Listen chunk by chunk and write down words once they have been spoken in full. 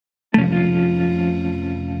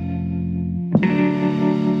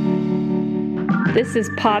This is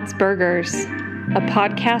Pod's Burgers, a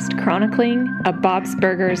podcast chronicling a Bob's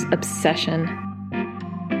Burgers obsession.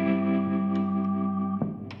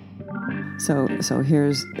 So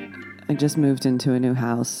I just moved into a new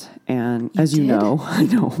house, and as you did? know, I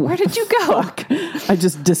know. Where did you go? Fuck. I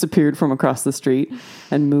just disappeared from across the street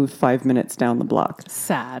and moved 5 minutes down the block.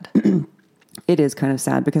 Sad. It is kind of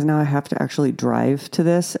sad because now I have to actually drive to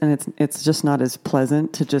this, and it's just not as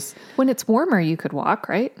pleasant to just. When it's warmer, you could walk,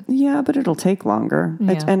 right? Yeah, but it'll take longer,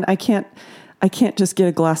 Yeah. and I can't just get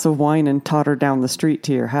a glass of wine and totter down the street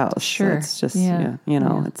to your house. Sure. It's just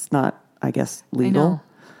it's not, I guess, legal. I know.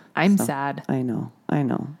 I'm sad. I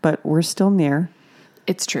know, but we're still near.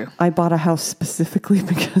 It's true. I bought a house specifically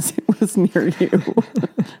because it was near you.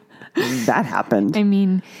 That happened. I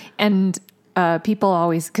mean, and people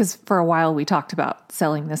always, because for a while we talked about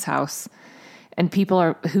selling this house, and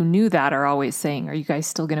people who knew that are always saying, "Are you guys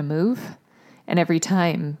still going to move?" And every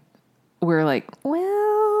time we're like,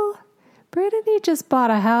 "Well, Brittany just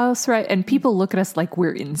bought a house, right?" And people look at us like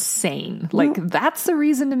we're insane. Like that's the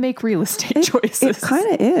reason to make real estate choices. It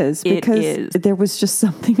kind of is because there was just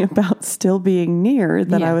something about still being near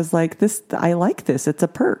that I was like, "This, I like this. It's a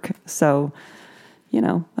perk." So,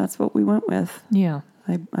 that's what we went with. Yeah.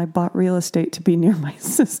 I bought real estate to be near my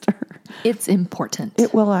sister. It's important.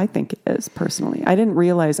 I think it is personally. I didn't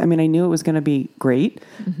realize, I knew it was going to be great,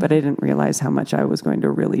 but I didn't realize how much I was going to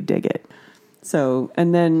really dig it. So,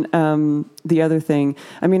 and then the other thing,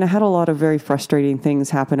 I had a lot of very frustrating things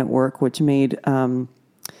happen at work, which made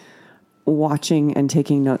watching and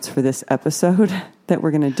taking notes for this episode that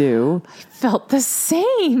we're going to do. I felt the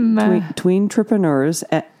same. Tweentrepreneurs.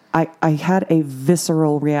 I had a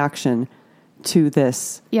visceral reaction to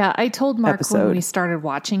this. Yeah, I told Mark episode. when we started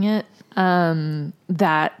watching it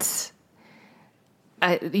that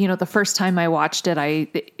the first time I watched it,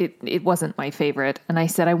 it wasn't my favorite, and I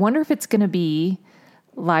said, I wonder if it's going to be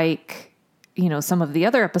like some of the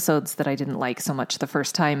other episodes that I didn't like so much the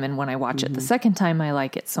first time, and when I watch it the second time, I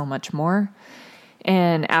like it so much more.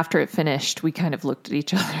 And after it finished, we kind of looked at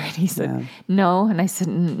each other, and he said, "No," and I said,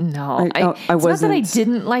 "No." It's not that I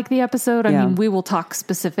didn't like the episode. I mean, we will talk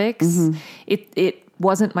specifics. It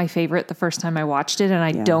wasn't my favorite the first time I watched it, and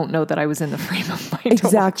I don't know that I was in the frame of mind.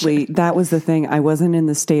 Exactly, that was the thing. I wasn't in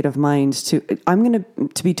the state of mind to. I'm going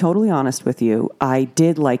to be totally honest with you. I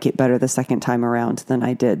did like it better the second time around than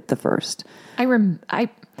I did the first. I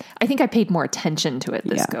think I paid more attention to it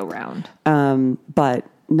this go round. But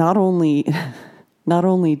not only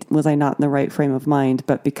was I not in the right frame of mind,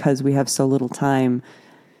 but because we have so little time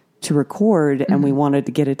to record and we wanted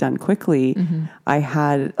to get it done quickly, I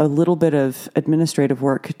had a little bit of administrative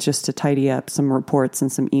work just to tidy up some reports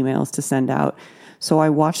and some emails to send out. So I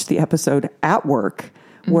watched the episode at work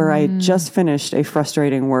where I had just finished a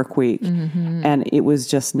frustrating work week, and it was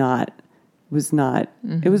just not. I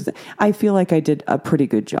feel like I did a pretty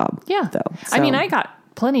good job. Yeah. Though. So, I got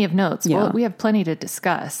plenty of notes. Yeah. Well, we have plenty to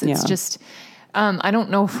discuss. It's just, I don't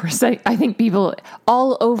know for a second. I think people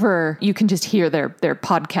all over, you can just hear their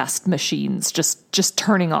podcast machines just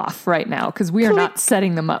turning off right now because we are not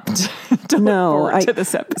setting them up to look forward to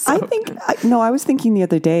this episode. I was thinking the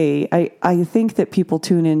other day, I think that people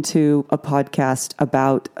tune into a podcast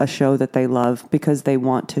about a show that they love because they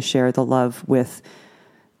want to share the love with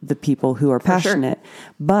the people who are passionate.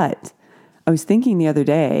 Sure. But I was thinking the other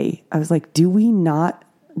day, I was like, do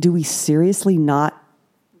we seriously not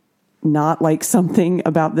like something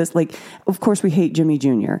about this? Like, of course we hate Jimmy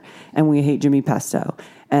Jr. and we hate Jimmy Pesto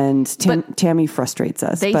and Tammy frustrates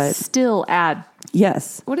us. They still add.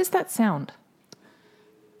 Yes. What is that sound?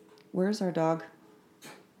 Where's our dog?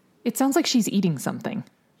 It sounds like she's eating something.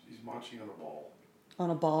 She's munching on a ball. On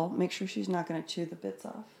a ball? Make sure she's not going to chew the bits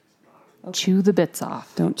off. Okay. Chew the bits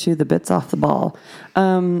off. Don't chew the bits off the ball.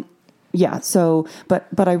 Yeah. So,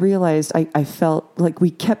 but I realized I felt like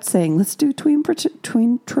we kept saying, let's do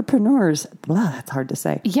Tweentrepreneurs. Blah, that's hard to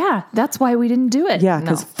say. Yeah. That's why we didn't do it. Yeah.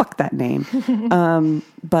 Because fuck that name.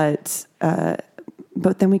 But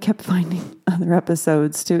then we kept finding other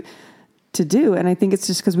episodes to do. And I think it's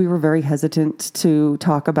just because we were very hesitant to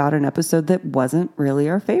talk about an episode that wasn't really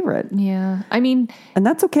our favorite. Yeah. And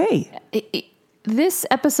that's okay. This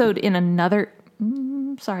episode in another,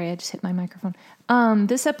 sorry, I just hit my microphone.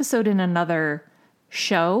 This episode in another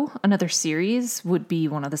show, another series would be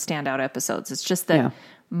one of the standout episodes. It's just that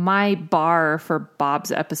my bar for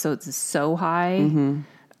Bob's episodes is so high.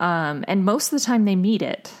 And most of the time they meet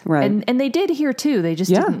it. Right. And they did here too. They just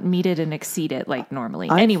didn't meet it and exceed it like normally.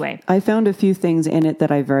 Anyway. I found a few things in it that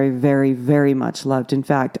I very, very, very much loved. In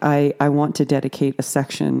fact, I want to dedicate a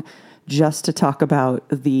section just to talk about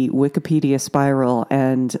the Wikipedia spiral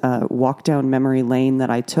and walk down memory lane that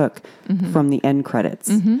I took from the end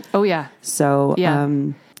credits. Oh, yeah. So,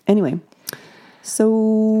 anyway.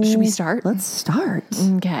 So... Should we start? Let's start.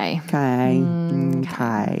 Okay.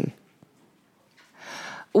 Okay.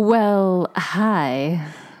 Well, hi.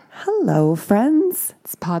 Hello, friends.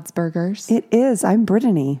 It's Pods Burgers. It is. I'm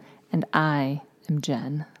Briddany. And I am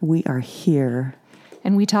Jen. We are here.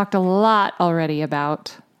 And we talked a lot already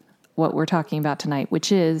about what we're talking about tonight,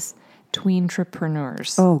 which is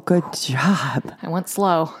Tweentrepreneurs. Oh, good job. I went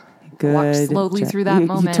slow. Good. Walked slowly through that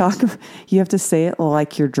moment. You have to say it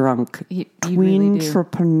like you're drunk. You really do.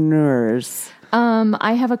 Tweentrepreneurs.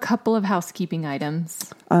 I have a couple of housekeeping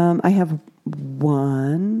items. I have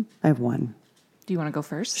one. Do you want to go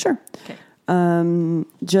first? Sure. Okay.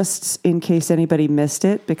 Just in case anybody missed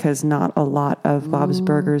it, because not a lot of Bob's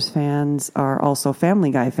Burgers fans are also Family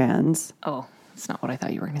Guy fans. Oh, that's not what I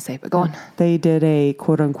thought you were going to say, but go on. They did a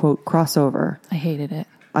quote-unquote crossover. I hated it.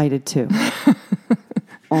 I did too.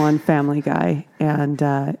 On Family Guy. And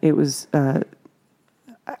it was...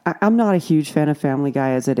 I'm not a huge fan of Family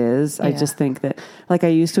Guy as it is. Yeah. I just think that, like, I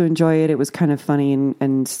used to enjoy it. It was kind of funny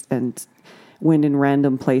and went in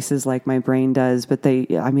random places like my brain does. But they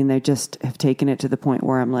just have taken it to the point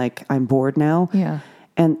where I'm like, I'm bored now. Yeah.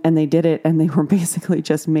 And they did it, and they were basically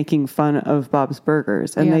just making fun of Bob's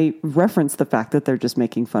Burgers. And they referenced the fact that they're just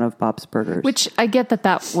making fun of Bob's Burgers. Which I get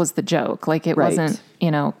that was the joke. Like, it wasn't,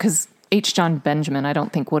 because H. John Benjamin, I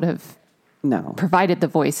don't think would have provided the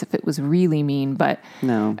voice if it was really mean. But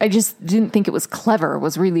I just didn't think it was clever,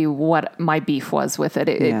 was really what my beef was with it.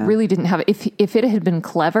 It really didn't have... If it had been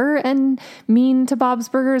clever and mean to Bob's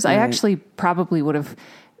Burgers, I actually probably would have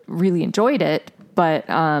really enjoyed it. But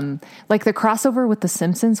like the crossover with The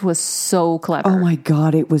Simpsons was so clever. Oh my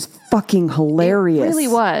God, it was fucking hilarious. It really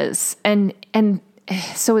was. And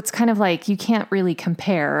so it's kind of like you can't really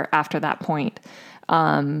compare after that point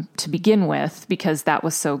to begin with, because that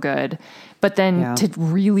was so good. But then to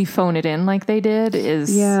really phone it in like they did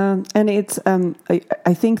is... Yeah, and it's...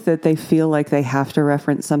 I think that they feel like they have to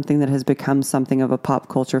reference something that has become something of a pop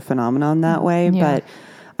culture phenomenon that way. Yeah. But,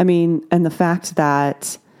 I mean, and the fact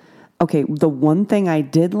that... Okay, the one thing I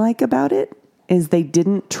did like about it is they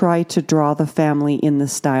didn't try to draw the family in the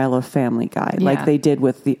style of Family Guy, like they did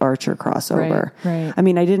with the Archer crossover. Right. I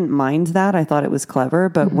mean, I didn't mind that. I thought it was clever,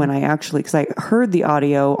 but when I actually... Because I heard the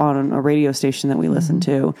audio on a radio station that we listened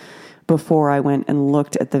to before I went and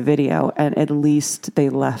looked at the video, and at least they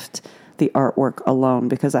left the artwork alone,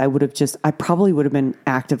 because I probably would have been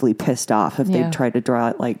actively pissed off if they tried to draw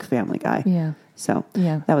it like Family Guy. Yeah. So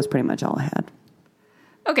that was pretty much all I had.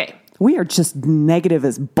 Okay. We are just negative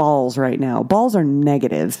as balls right now. Balls are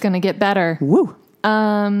negative. It's going to get better. Woo.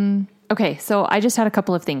 Okay, so I just had a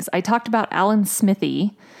couple of things. I talked about Alan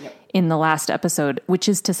Smithy in the last episode, which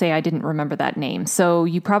is to say I didn't remember that name. So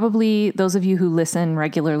you probably, those of you who listen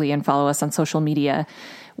regularly and follow us on social media,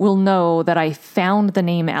 will know that I found the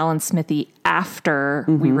name Alan Smithy after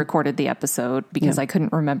we recorded the episode, because I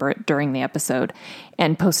couldn't remember it during the episode,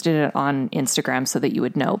 and posted it on Instagram so that you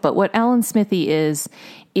would know. But what Alan Smithy is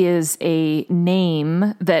a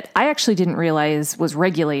name that I actually didn't realize was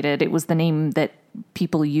regulated. It was the name that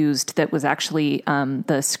people used that was actually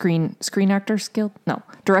the Screen Actors Guild? No,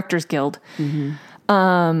 Directors Guild.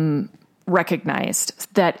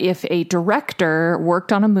 Recognized that if a director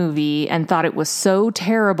worked on a movie and thought it was so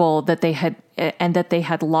terrible that they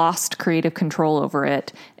had lost creative control over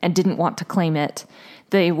it and didn't want to claim it,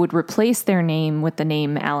 they would replace their name with the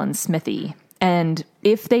name Alan Smithy. And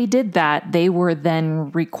if they did that, they were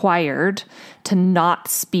then required to not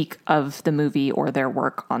speak of the movie or their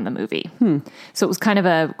work on the movie. So it was kind of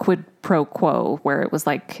a quid pro quo, where it was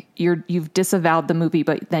like you've disavowed the movie,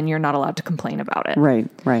 but then you're not allowed to complain about it. Right.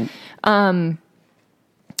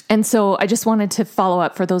 And so I just wanted to follow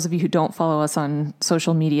up for those of you who don't follow us on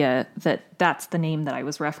social media, that's the name that I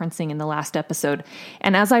was referencing in the last episode.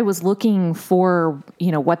 And as I was looking for,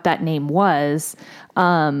 what that name was,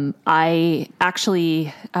 I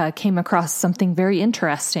actually came across something very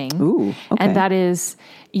interesting. Ooh, okay. And that is,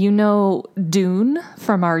 Dune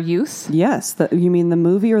from our youth? Yes. You mean the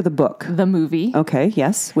movie or the book? The movie. Okay,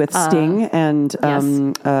 yes. With Sting and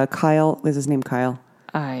Kyle. Is his name Kyle?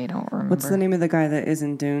 I don't remember. What's the name of the guy that is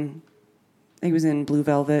in Dune? He was in Blue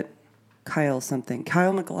Velvet. Kyle something.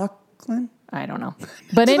 Kyle MacLachlan? I don't know.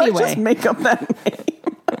 But anyway. I just make up that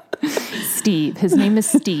name? Steve. His name is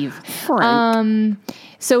Steve. Frank.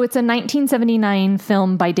 So it's a 1979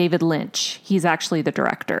 film by David Lynch. He's actually the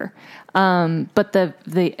director. But the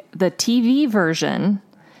TV version,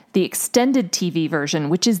 the extended TV version,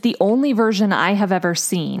 which is the only version I have ever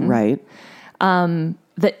seen. Right.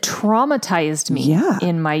 that traumatized me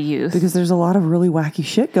in my youth. Because there's a lot of really wacky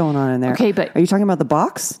shit going on in there. Okay, but... Are you talking about the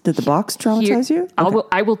box? Did the box traumatize you? Okay.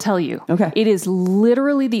 I will tell you. Okay. It is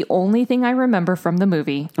literally the only thing I remember from the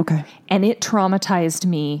movie. Okay. And it traumatized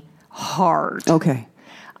me hard. Okay.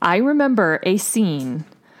 I remember a scene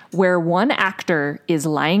where one actor is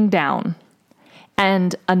lying down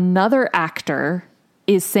and another actor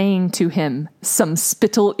is saying to him, "Some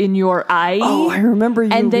spittle in your eye." Oh, I remember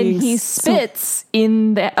you. And then he spits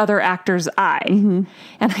in the other actor's eye. Mm-hmm.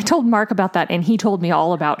 And I told Mark about that, and he told me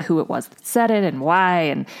all about who it was that said it and why.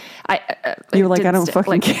 And you were like, "I don't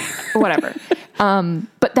fucking care." Whatever.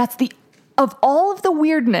 But that's of all of the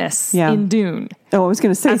weirdness in Dune. Oh, I was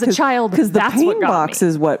going to say, as a child, because the pain box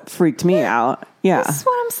is what freaked me out. Yeah, that's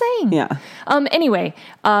what I'm saying. Yeah. Anyway,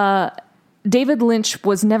 David Lynch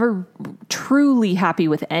was never truly happy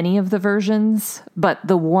with any of the versions, but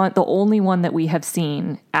the only one that we have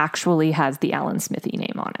seen actually has the Alan Smithy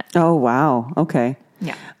name on it. Oh, wow. Okay.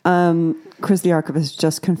 Yeah. Chris the Archivist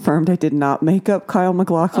just confirmed I did not make up Kyle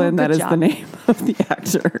MacLachlan. That is the name of the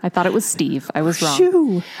actor. I thought it was Steve. I was wrong.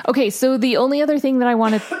 Shoo. Okay, so the only other thing that I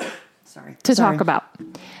wanted to talk about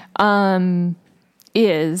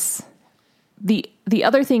is the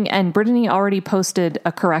other thing, and Brittany already posted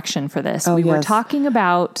a correction for this. We were talking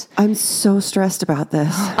about... I'm so stressed about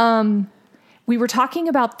this. We were talking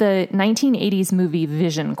about the 1980s movie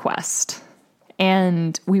Vision Quest.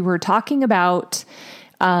 And we were talking about...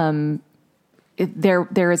 there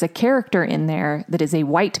is a character in there that is a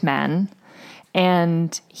white man,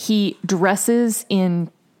 and he dresses in...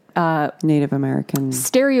 Native American,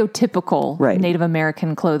 stereotypical Native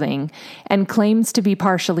American clothing, and claims to be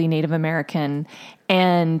partially Native American,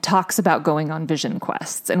 and talks about going on vision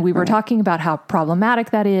quests. And we were talking about how problematic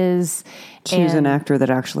that is. Choose an actor that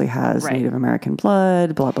actually has Native American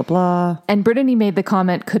blood, blah, blah, blah. And Brittany made the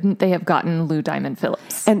comment, couldn't they have gotten Lou Diamond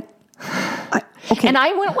Phillips? And and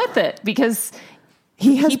I went with it because...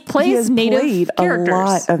 He has played a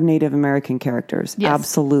lot of Native American characters. Yes.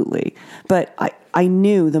 Absolutely. But I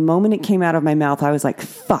knew the moment it came out of my mouth, I was like,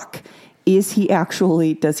 fuck, does he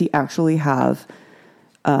actually have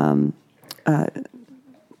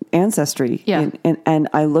ancestry? Yeah. And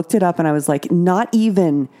I looked it up and I was like, not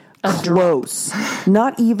even close.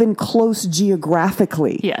 Not even close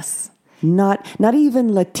geographically. Yes. Not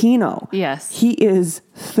even Latino. Yes. He is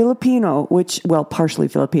Filipino, partially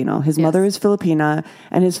Filipino. His mother is Filipina,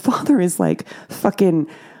 and his father is like fucking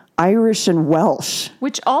Irish and Welsh.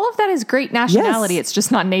 Which all of that is great nationality. Yes. It's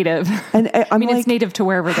just not native. And I mean, it's native to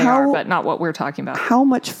wherever they are, but not what we're talking about. How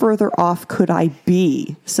much further off could I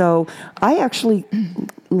be? So I actually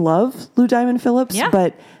love Lou Diamond Phillips,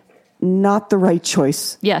 but not the right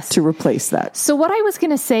choice to replace that. So what I was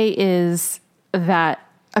going to say is that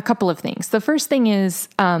a couple of things. The first thing is,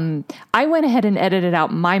 I went ahead and edited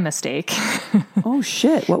out my mistake. Oh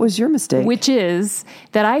shit. What was your mistake? Which is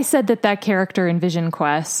that I said that character in Vision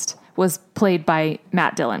Quest was played by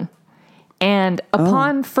Matt Dillon. And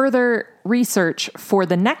upon further research for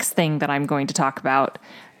the next thing that I'm going to talk about,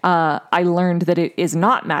 I learned that it is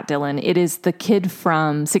not Matt Dillon. It is the kid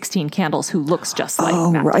from 16 Candles who looks just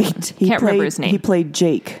like Matt Dillon. Can't remember his name. He played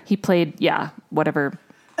Jake. He played, whatever.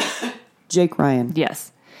 Jake Ryan.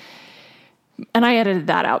 Yes. And I edited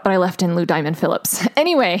that out, but I left in Lou Diamond Phillips.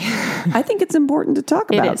 Anyway. I think it's important to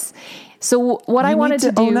talk about. It is. So what I wanted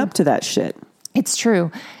to do... own up to that shit. It's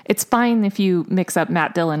true. It's fine if you mix up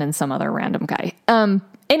Matt Dillon and some other random guy.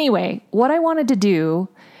 Anyway, what I wanted to do,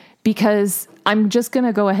 because I'm just going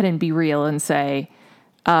to go ahead and be real and say,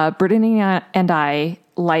 Brittany and I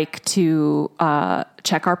like to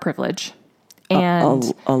check our privilege. And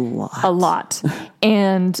a lot. A lot.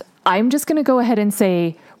 And I'm just going to go ahead and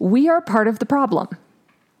say, we are part of the problem.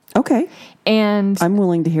 Okay. And I'm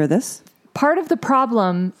willing to hear this. Part of the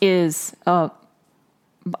problem is, I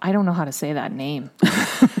don't know how to say that name.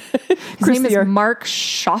 His name is Mark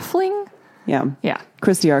Schaffling. Yeah. Yeah.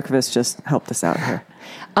 Chris the Archivist just helped us out here.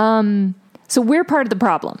 So we're part of the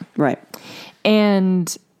problem. Right.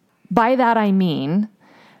 And by that, I mean,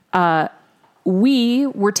 we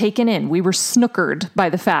were taken in. We were snookered by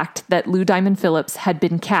the fact that Lou Diamond Phillips had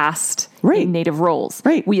been cast in native roles.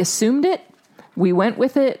 Right. We assumed it. We went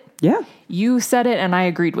with it. Yeah. You said it and I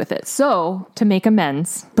agreed with it. So to make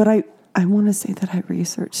amends. But I want to say that I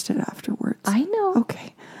researched it afterwards. I know.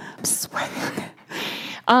 Okay. I'm sweating.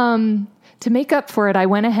 To make up for it, I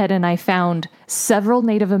went ahead and I found several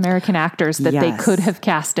Native American actors that they could have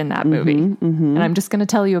cast in that movie. Mm-hmm. And I'm just going to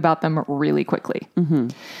tell you about them really quickly. Mm-hmm.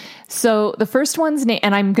 So the first one's name,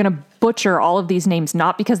 and I'm going to butcher all of these names,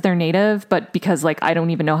 not because they're native, but because like I don't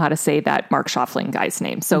even know how to say that Mark Schauffling guy's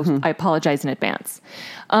name. So I apologize in advance.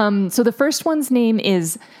 So the first one's name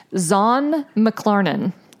is Zon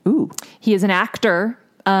McLarnon. Ooh. He is an actor.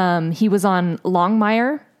 He was on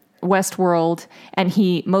Longmire, Westworld, and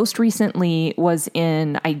he most recently was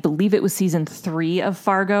in, I believe it was season 3 of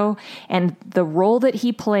Fargo. And the role that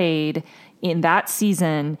he played in that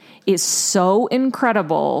season is so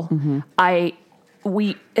incredible.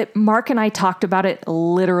 Mark and I talked about it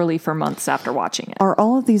literally for months after watching it. Are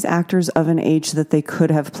all of these actors of an age that they could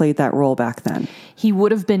have played that role back then? He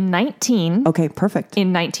would have been 19. Okay, perfect.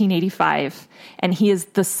 In 1985, and he is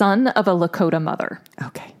the son of a Lakota mother.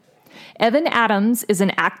 Okay. Evan Adams is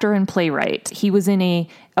an actor and playwright. He was in a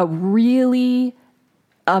really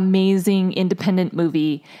amazing independent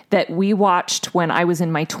movie that we watched when I was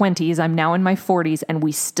in my 20s. I'm now in my 40s, and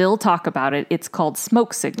we still talk about it. It's called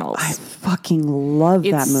Smoke Signals. I fucking love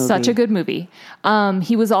that movie. It's such a good movie.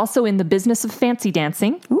 He was also in The Business of Fancy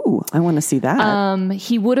Dancing. Ooh, I want to see that.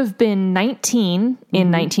 He would have been 19 in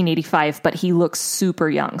 1985, but he looks super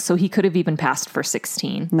young. So he could have even passed for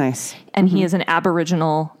 16. Nice. And he is an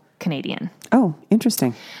Aboriginal Canadian. Oh,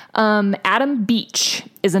 interesting. Adam Beach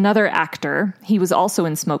is another actor. He was also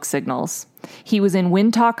in Smoke Signals. He was in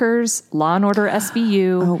Wind Talkers, Law and Order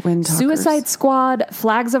SVU, Wind Talkers. Suicide Squad,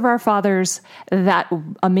 Flags of Our Fathers, that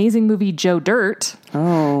amazing movie Joe Dirt.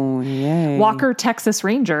 Oh, yay. Walker, Texas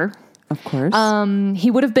Ranger. Of course.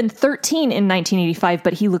 He would have been 13 in 1985,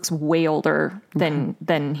 but he looks way older than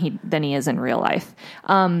he is in real life.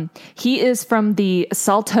 He is from the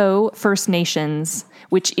Saulteaux First Nations,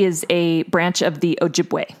 which is a branch of the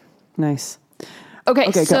Ojibwe. Nice.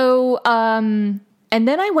 Okay, so and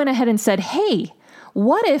then I went ahead and said, hey,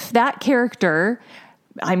 what if that character,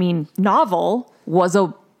 novel, was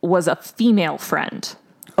a female friend?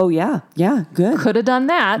 Oh, yeah. Yeah, good. Could have done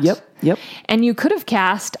that. Yep. And you could have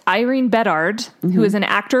cast Irene Bedard, who is an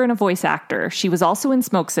actor and a voice actor. She was also in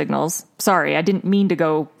Smoke Signals. Sorry, I didn't mean to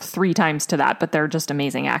go 3 times to that, but they're just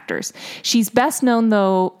amazing actors. She's best known,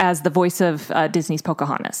 though, as the voice of Disney's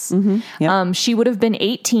Pocahontas. Yep. She would have been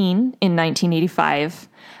 18 in 1985.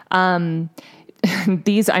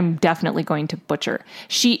 These I'm definitely going to butcher.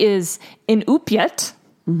 She is Inupiat.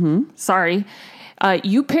 Sorry.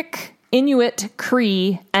 Yupik, Inuit,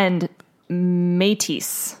 Cree, and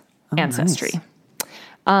Métis ancestry.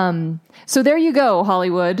 Nice. So there you go,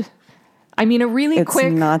 Hollywood. A really quick...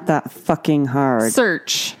 It's not that fucking hard.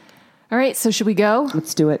 Search. All right, so should we go?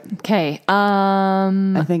 Let's do it. Okay.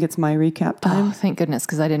 I think it's my recap time. Oh, thank goodness,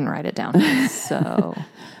 because I didn't write it down. So...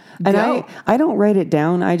 And I don't write it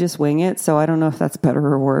down. I just wing it. So I don't know if that's better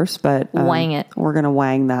or worse, but wang it. We're going to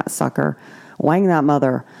wang that sucker. Wang that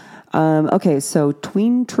mother. Okay. So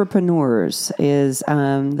Tweentrepreneurs is,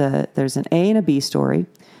 there's an A and a B story.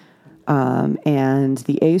 And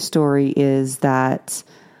the A story is that,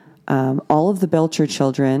 all of the Belcher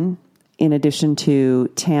children, in addition to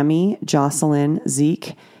Tammy, Jocelyn,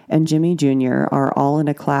 Zeke, and Jimmy Jr., are all in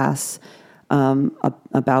a class,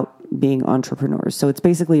 about being entrepreneurs. So it's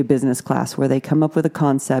basically a business class where they come up with a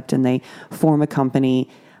concept and they form a company.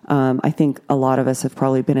 I think a lot of us have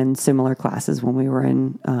probably been in similar classes when we were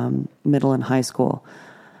in middle and high school.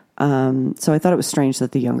 So I thought it was strange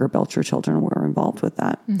that the younger Belcher children were involved with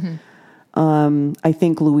that. I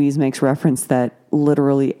think Louise makes reference that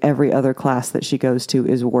literally every other class that she goes to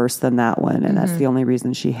is worse than that one. And that's the only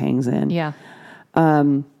reason she hangs in. Yeah.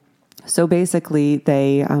 So basically,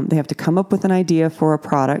 they have to come up with an idea for a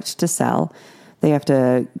product to sell. They have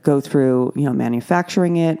to go through,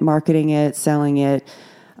 manufacturing it, marketing it, selling it,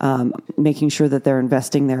 making sure that they're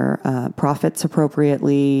investing their profits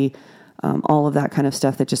appropriately, all of that kind of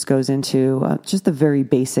stuff that just goes into just the very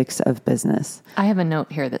basics of business. I have a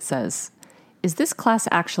note here that says, is this class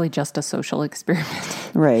actually just a social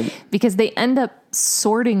experiment? Right. Because they end up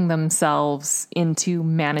sorting themselves into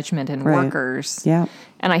management and workers. Yeah.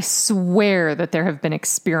 And I swear that there have been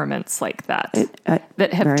experiments like that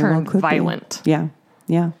that have turned violent. Yeah.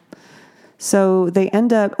 Yeah. So they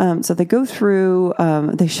end up, so they go through,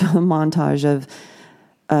 they show a montage of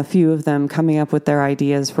a few of them coming up with their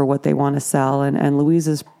ideas for what they want to sell. And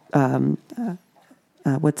Louise's,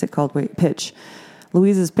 what's it called? Pitch.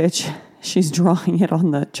 Louise's pitch, she's drawing it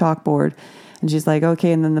on the chalkboard. And she's like,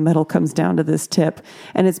 okay, and then the metal comes down to this tip,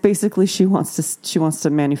 and it's basically she wants to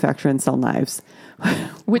manufacture and sell knives,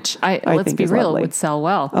 which let's be real, would sell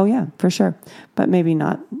well. Oh yeah, for sure, but maybe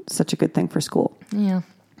not such a good thing for school. Yeah.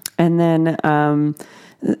 And then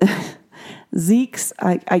Zeke's,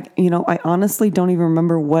 I honestly don't even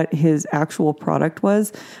remember what his actual product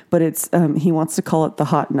was, but it's he wants to call it the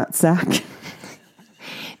hot nut sack.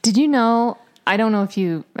 Did you know, I don't know if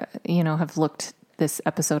you have looked this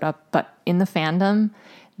episode up, but in the fandom,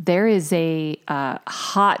 there is a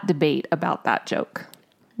hot debate about that joke.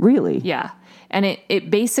 Really? Yeah. And it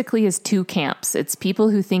basically is two camps. It's people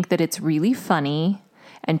who think that it's really funny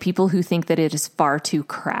and people who think that it is far too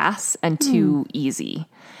crass and too easy.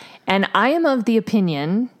 And I am of the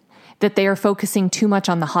opinion that they are focusing too much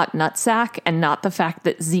on the hot nutsack and not the fact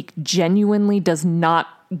that Zeke genuinely does not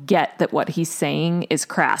get that what he's saying is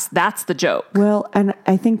crass. That's the joke. Well, and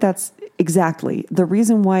I think that's exactly the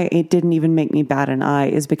reason why it didn't even make me bat an eye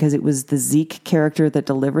is because it was the Zeke character that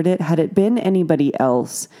delivered it. Had it been anybody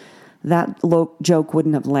else, that joke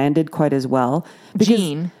wouldn't have landed quite as well.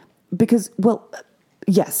 Because, well,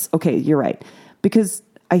 yes, okay, you're right. Because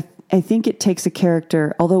I think it takes a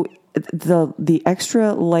character, although the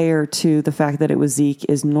extra layer to the fact that it was Zeke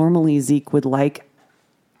is normally Zeke would like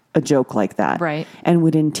a joke like that. Right. And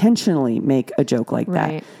would intentionally make a joke like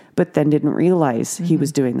that. But then didn't realize he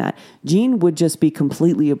was doing that. Gene would just be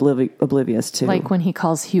completely oblivious to. Like when he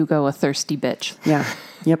calls Hugo a thirsty bitch. Yeah.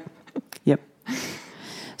 Yep.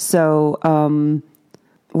 So,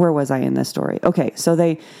 where was I in this story? Okay. So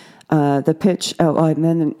the pitch, and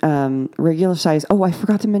then regular size. Oh, I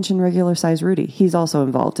forgot to mention regular size Rudy. He's also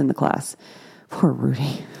involved in the class. Poor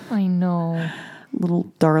Rudy. I know.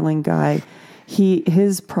 Little darling guy.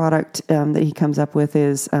 His product that he comes up with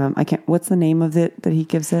is what's the name of it that he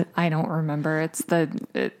gives it? I don't remember. It's to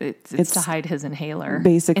hide his inhaler.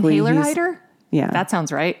 Basically, inhaler hider. Yeah, that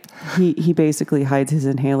sounds right. He basically hides his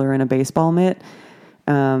inhaler in a baseball mitt,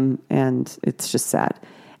 and it's just sad.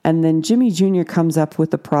 And then Jimmy Jr. comes up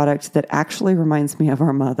with a product that actually reminds me of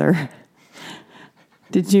our mother.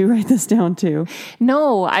 Did you write this down too?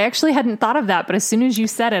 No, I actually hadn't thought of that, but as soon as you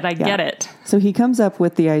said it, I get it. So he comes up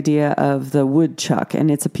with the idea of the woodchuck,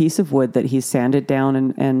 and it's a piece of wood that he's sanded down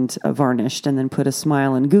and varnished and then put a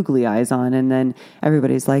smile and googly eyes on. And then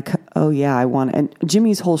everybody's like, oh yeah, I want it. And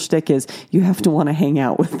Jimmy's whole shtick is you have to want to hang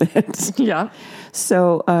out with it. Yeah.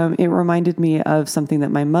 So it reminded me of something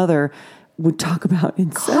that my mother would talk about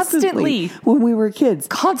incessantly when we were kids.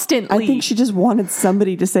 Constantly. I think she just wanted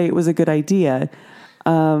somebody to say it was a good idea.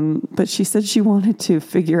 But she said she wanted to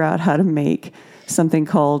figure out how to make something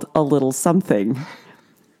called a little something.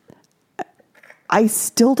 I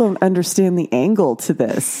still don't understand the angle to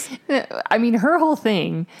this. I mean, her whole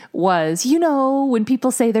thing was, when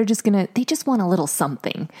people say they just want a little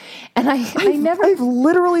something. And I've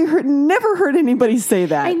literally never heard anybody say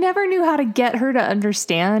that. I never knew how to get her to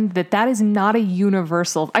understand that is not a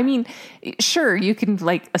universal. I mean, sure, you can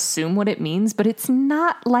assume what it means, but it's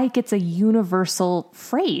not like it's a universal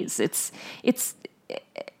phrase.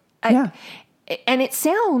 And it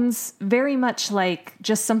sounds very much like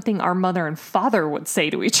just something our mother and father would say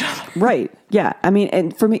to each other. Right. Yeah. I mean,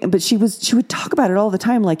 and for me, but she would talk about it all the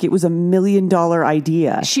time like it was $1 million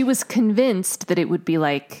idea. She was convinced that it would be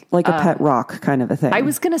like a pet rock kind of a thing. I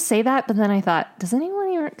was going to say that, but then I thought, does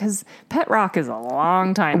anyone even, because pet rock is a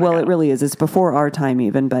long time ago. It really is. It's before our time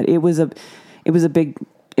even, but it was a big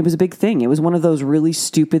thing. It was one of those really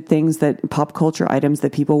stupid things that pop culture items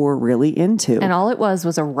that people were really into. And all it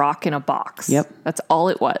was a rock in a box. Yep. That's all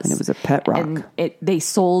it was. And it was a pet rock. And they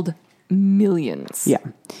sold millions. Yeah.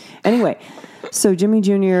 Anyway, so Jimmy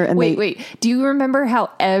Jr. and Wait. Do you remember how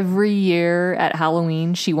every year at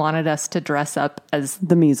Halloween she wanted us to dress up as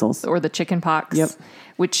the measles or the chicken pox? Yep.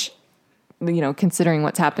 Which, considering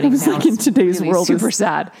what's happening now, in today's really world, super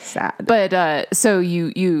sad. Sad. But so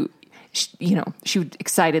she would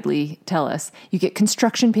excitedly tell us, you get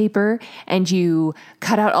construction paper and you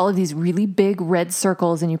cut out all of these really big red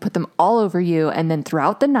circles and you put them all over you. And then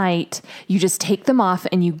throughout the night, you just take them off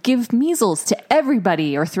and you give measles to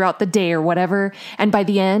everybody or throughout the day or whatever. And by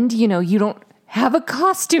the end, you don't have a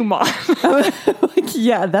costume on.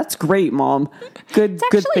 Yeah, that's great, Mom. Good It's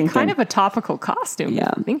actually good thinking. kind of a topical costume.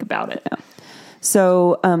 Yeah. Think about it. Yeah.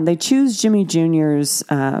 So they choose Jimmy Jr.'s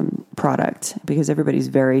product because everybody's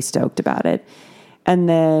very stoked about it. And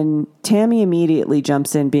then Tammy immediately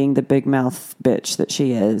jumps in being the big mouth bitch that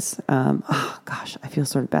she is. Oh, gosh, I feel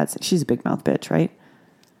sort of bad. She's a big mouth bitch, right?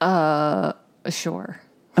 Sure.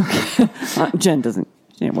 Okay. Jen doesn't,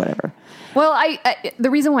 whatever. Well, the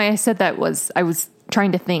reason why I said that was I was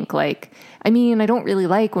trying to think I don't really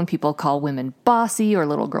like when people call women bossy or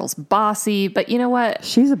little girls bossy, but you know what?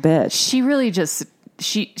 She's a bitch. She really just,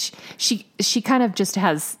 she kind of just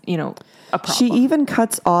has, a problem. She even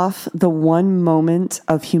cuts off the one moment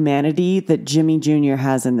of humanity that Jimmy Jr.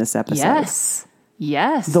 has in this episode.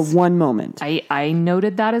 Yes. The one moment. I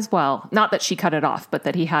noted that as well. Not that she cut it off, but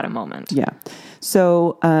that he had a moment. Yeah.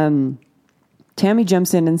 So, Tammy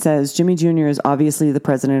jumps in and says, Jimmy Jr. is obviously the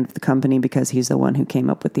president of the company because he's the one who came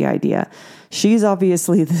up with the idea. She's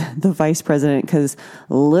obviously the vice president because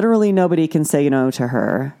literally nobody can say no to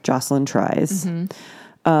her. Jocelyn tries.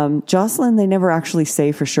 Jocelyn, they never actually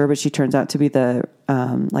say for sure, but she turns out to be the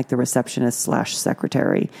receptionist /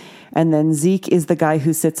 secretary. And then Zeke is the guy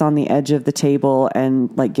who sits on the edge of the table and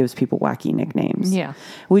like gives people wacky nicknames. Yeah.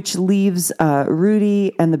 Which leaves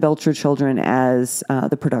Rudy and the Belcher children as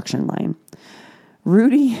the production line.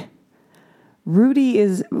 Rudy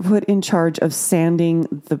is put in charge of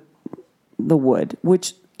sanding the wood,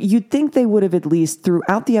 which you'd think they would have at least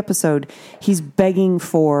throughout the episode. He's begging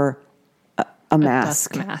for a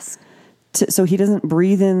mask. Dust mask. So he doesn't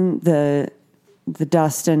breathe in the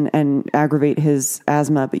dust and aggravate his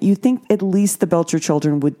asthma. But you think at least the Belcher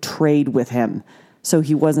children would trade with him so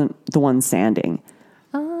he wasn't the one sanding.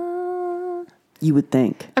 You would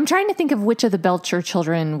think. I'm trying to think of which of the Belcher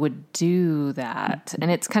children would do that. And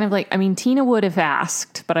it's kind of like, I mean, Tina would have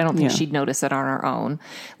asked, but I don't think she'd notice it on her own.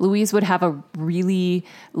 Louise would have a really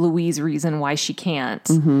Louise reason why she can't.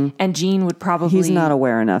 And Gene would probably... He's not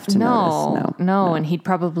aware enough to notice. No. And he'd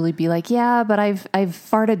probably be like, yeah, but I've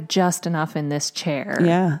farted just enough in this chair.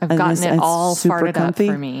 Yeah. I've gotten it all farted comfy.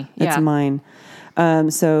 up for me. It's mine.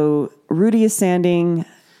 So Rudy is sanding...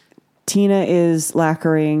 Tina is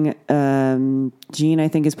lacquering. Gene, I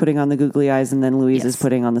think, is putting on the googly eyes, and then Louise is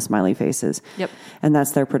putting on the smiley faces. Yep. And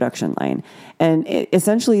that's their production line. And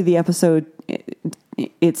essentially, the episode,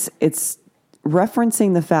 it's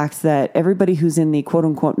referencing the fact that everybody who's in the quote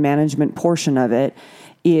unquote management portion of it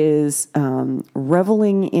is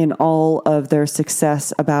reveling in all of their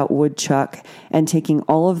success about Woodchuck and taking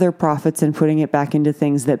all of their profits and putting it back into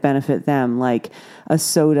things that benefit them, like a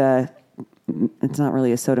soda. It's not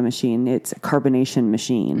really a soda machine. It's a carbonation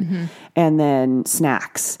machine. And then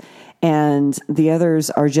snacks. And the others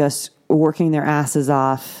are just working their asses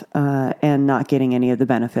off and not getting any of the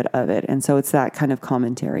benefit of it. And so it's that kind of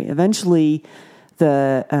commentary. Eventually,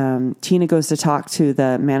 Tina goes to talk to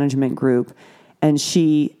the management group, and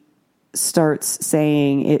she starts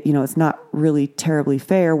saying, it's not really terribly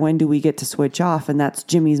fair. When do we get to switch off? And that's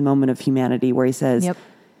Jimmy's moment of humanity where he says,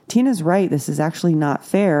 Tina's right. This is actually not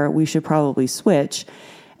fair. We should probably switch.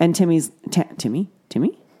 And Timmy? Is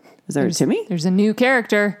there a Timmy? There's a new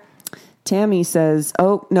character. Tammy says,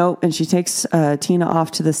 oh, no. And she takes Tina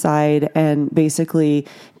off to the side and basically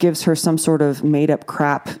gives her some sort of made up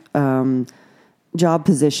crap job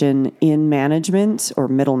position in management or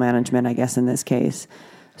middle management, I guess, in this case,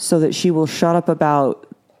 so that she will shut up about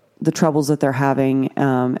the troubles that they're having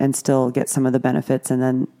and still get some of the benefits. And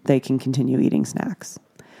then they can continue eating snacks.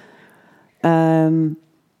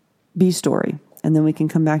 B story. And then we can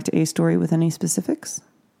come back to A story with any specifics.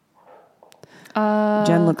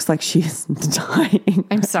 Jen looks like she's dying.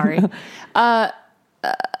 I'm sorry.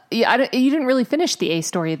 You didn't really finish the A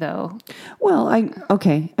story though. Well,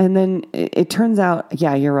 okay. And then it turns out,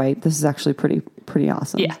 yeah, you're right. This is actually pretty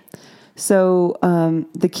awesome. Yeah. So,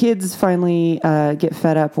 the kids finally, get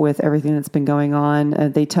fed up with everything that's been going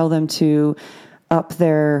on. They tell them to up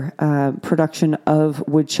their production of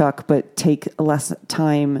Woodchuck, but take less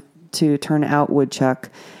time to turn out Woodchuck.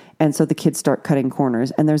 And so the kids start cutting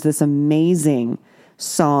corners. And there's this amazing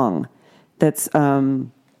song that's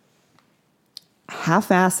half-assing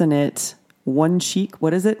it, one cheek.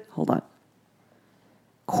 What is it? Hold on.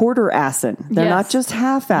 Quarter-assing. They're not just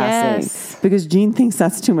half-assing because Gene thinks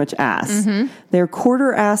that's too much ass. They're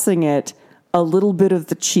quarter-assing it, a little bit of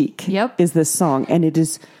the cheek is this song. And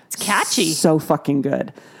it's catchy. So fucking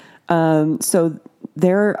good. So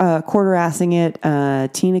they're quarter-assing it.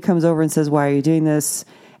 Tina comes over and says, why are you doing this?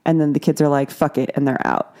 And then the kids are like, fuck it, and they're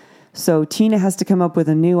out. So Tina has to come up with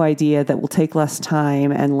a new idea that will take less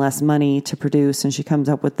time and less money to produce, and she comes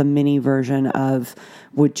up with the mini version of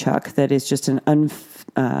Woodchuck that is just an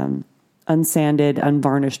unsanded,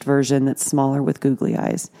 unvarnished version that's smaller with googly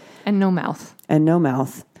eyes. And no mouth.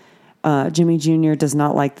 Jimmy Jr. does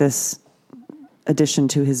not like this addition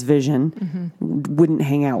to his vision, wouldn't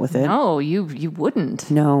hang out with it. No, you wouldn't.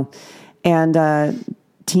 No. And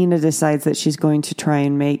Tina decides that she's going to try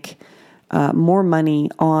and make more money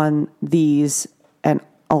on these and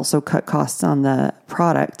also cut costs on the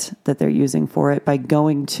product that they're using for it by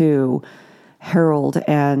going to Harold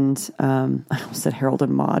and, I almost said Harold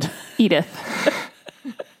and Maude. Edith.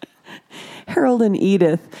 Harold and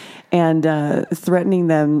Edith. And threatening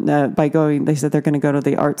them by going, they said they're going to go to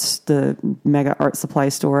the mega art supply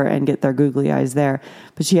store and get their googly eyes there.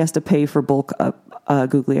 But she has to pay for bulk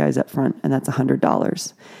googly eyes up front, and that's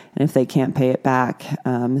 $100. And if they can't pay it back,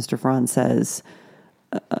 Mr. Franz says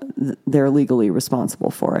they're legally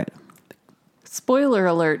responsible for it. Spoiler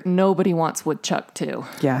alert, nobody wants Woodchuck too.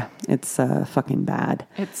 Yeah, it's fucking bad.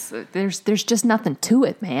 It's there's just nothing to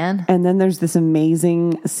it, man. And then there's this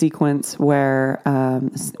amazing sequence where,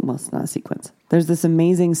 well, it's not a sequence. There's this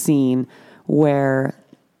amazing scene where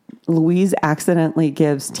Louise accidentally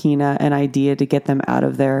gives Tina an idea to get them out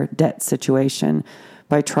of their debt situation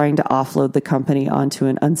by trying to offload the company onto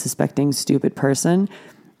an unsuspecting, stupid person.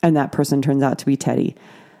 And that person turns out to be Teddy.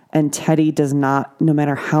 And Teddy does not, no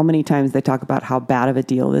matter how many times they talk about how bad of a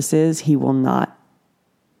deal this is, he will not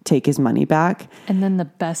take his money back. And then the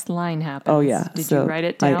best line happens. Oh, yeah. Did you write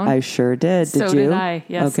it down? I sure did. So did you? did I.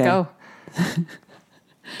 Yes, okay. Go.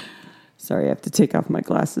 Sorry, I have to take off my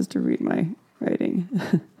glasses to read my writing.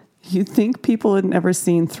 You'd think people had never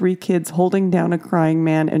seen 3 kids holding down a crying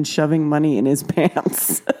man and shoving money in his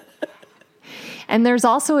pants. And there's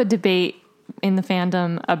also a debate in the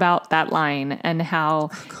fandom about that line and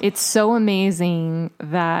how it's so amazing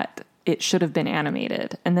that it should have been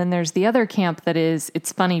animated. And then there's the other camp that is,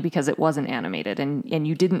 it's funny because it wasn't animated and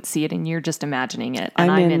you didn't see it and you're just imagining it. And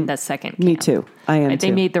I'm in the second camp. Me too. I am too.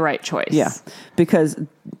 They made the right choice. Yeah. Because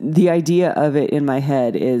the idea of it in my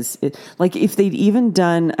head is like if they'd even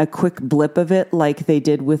done a quick blip of it like they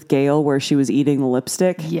did with Gail where she was eating the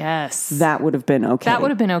lipstick. Yes. That would have been okay. That would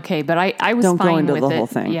have been okay. But I was Don't fine go into with the it. whole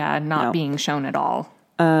thing. Yeah. Not being shown at all.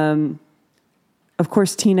 Of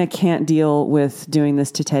course, Tina can't deal with doing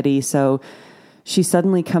this to Teddy, so she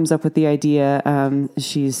suddenly comes up with the idea.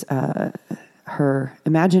 Her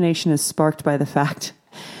imagination is sparked by the fact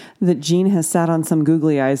that Jean has sat on some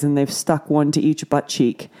googly eyes and they've stuck one to each butt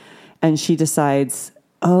cheek. And she decides,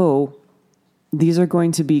 oh, these are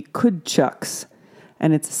going to be kudchucks.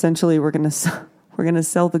 And it's essentially we're going to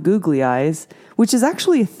sell the googly eyes, which is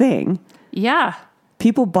actually a thing. Yeah.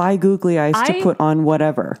 People buy googly eyes to put on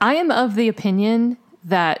whatever. I am of the opinion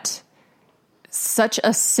that such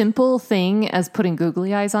a simple thing as putting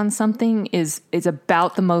googly eyes on something is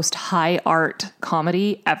about the most high art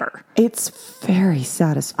comedy ever. It's very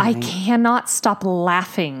satisfying. I cannot stop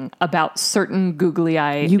laughing about certain googly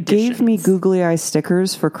eye You additions. gave me googly eye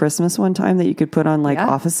stickers for Christmas one time that you could put on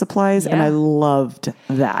office supplies, and I loved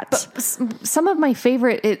that. But some of my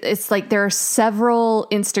favorite, it's like there are several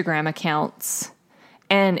Instagram accounts,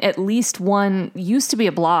 and at least one used to be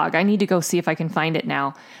a blog. I need to go see if I can find it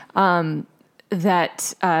now.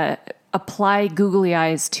 That apply googly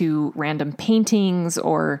eyes to random paintings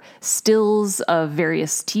or stills of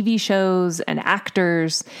various TV shows and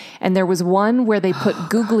actors. And there was one where they put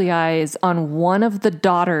googly eyes on one of the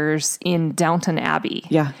daughters in Downton Abbey.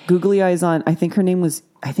 Yeah, googly eyes on. I think her name was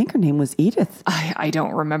Edith. I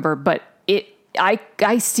don't remember, but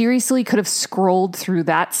I seriously could have scrolled through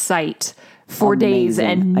that site for days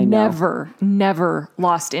and never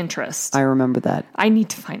lost interest. I remember that. I need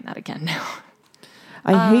to find that again now.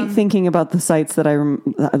 I hate thinking about the sites that I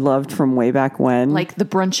loved from way back when. Like the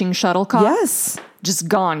brunching shuttlecock? Yes. Just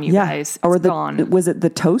gone, you guys. It's gone. Was it the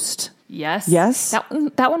toast? Yes. Yes.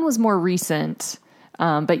 That one was more recent.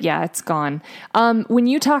 But yeah, it's gone. When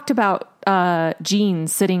you talked about Jean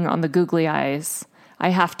sitting on the googly eyes, I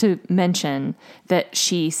have to mention that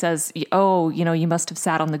she says, oh, you must have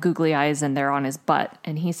sat on the googly eyes and they're on his butt.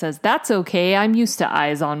 And he says, that's okay. I'm used to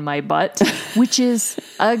eyes on my butt, which is,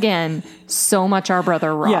 again, so much our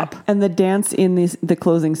brother Rob. Yeah. And the dance in the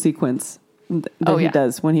closing sequence that he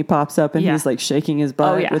does when he pops up and he's like shaking his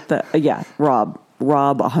butt with the, Rob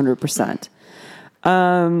 100%.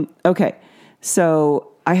 Okay. So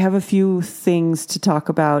I have a few things to talk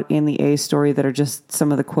about in the A story that are just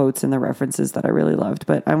some of the quotes and the references that I really loved,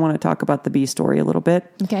 but I want to talk about the B story a little bit.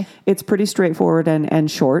 Okay. It's pretty straightforward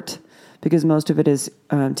and short because most of it is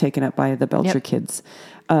taken up by the Belcher kids.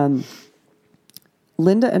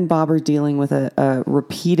 Linda and Bob are dealing with a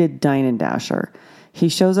repeated dine and dasher. He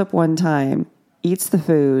shows up one time, eats the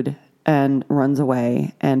food, and runs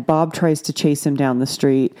away. And Bob tries to chase him down the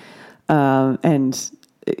street, and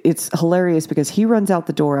it's hilarious because he runs out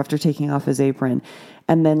the door after taking off his apron,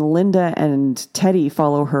 and then Linda and Teddy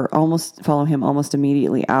follow him almost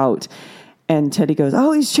immediately out. And Teddy goes,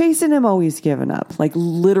 "Oh, he's chasing him. Oh, he's given up." Like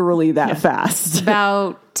literally that fast.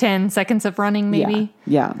 About 10 seconds of running, maybe.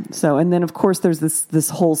 Yeah. So, and then of course there's this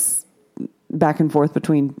whole back and forth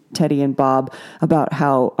between Teddy and Bob about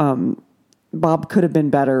how Bob could have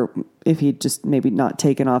been better if he'd just maybe not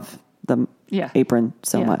taken off the apron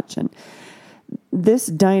so much. And this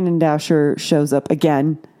dine and dasher shows up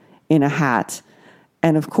again in a hat.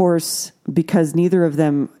 And of course, because neither of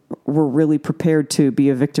them were really prepared to be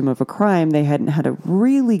a victim of a crime, they hadn't had a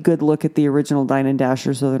really good look at the original dine and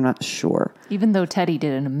dasher, so they're not sure. Even though Teddy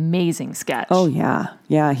did an amazing sketch. Oh, yeah.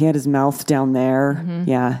 Yeah, he had his mouth down there. Mm-hmm.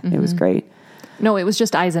 Yeah, it was great. No, it was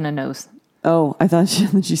just eyes and a nose. Oh, I thought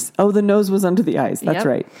the nose was under the eyes. That's Yep.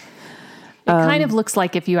 right. It kind of looks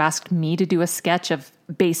like if you asked me to do a sketch of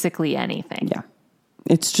basically anything. Yeah.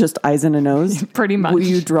 It's just eyes and a nose. Pretty much. Will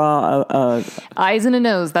you draw a eyes and a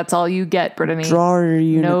nose? That's all you get, Brittany. draw a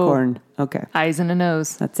unicorn? No. Okay. Eyes and a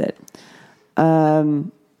nose. That's it.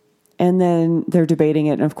 And then they're debating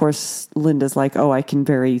it. And of course, Linda's like, oh, I can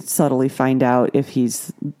very subtly find out if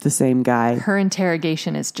he's the same guy. Her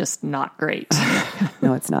interrogation is just not great.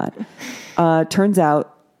 No, it's not. Turns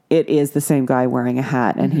out it is the same guy wearing a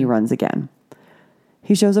hat, and he runs again.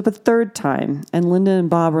 He shows up a third time, and Linda and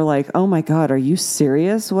Bob are like, oh my God, are you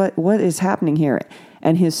serious? What is happening here?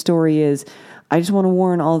 And his story is, I just want to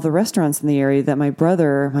warn all of the restaurants in the area that my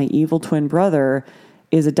brother, my evil twin brother,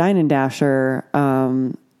 is a dine and dasher.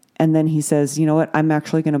 And then he says, you know what? I'm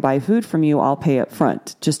actually going to buy food from you. I'll pay up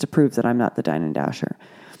front just to prove that I'm not the dine and dasher.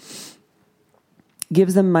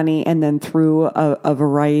 Gives them money, and then through a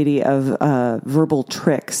variety of verbal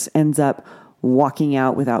tricks ends up walking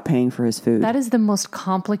out without paying for his food. That is the most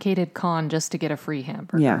complicated con just to get a free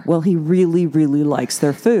hamburger. Yeah. Well, he really, really likes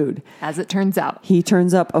their food. As it turns out. He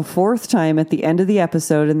turns up a fourth time at the end of the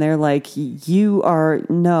episode, and they're like,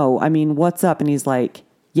 what's up? And he's like,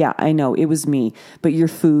 yeah, I know, it was me, but your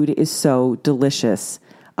food is so delicious.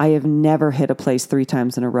 I have never hit a place 3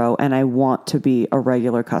 times in a row, and I want to be a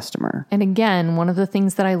regular customer. And again, one of the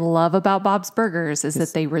things that I love about Bob's Burgers is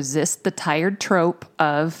that they resist the tired trope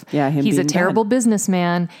of he's a terrible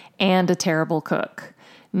businessman and a terrible cook.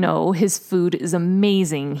 No, his food is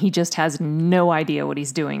amazing. He just has no idea what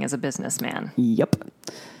he's doing as a businessman. Yep.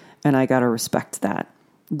 And I got to respect that.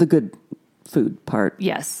 The good food part.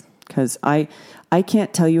 Yes. Because I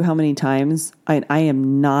can't tell you how many times I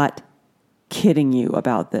am not kidding you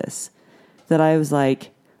about this, that I was like,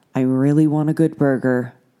 I really want a good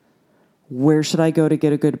burger. Where should I go to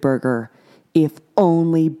get a good burger? If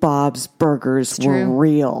only Bob's Burgers were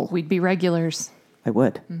real. We'd be regulars. I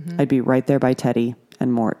would. Mm-hmm. I'd be right there by Teddy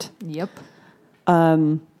and Mort. Yep.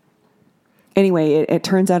 Anyway, it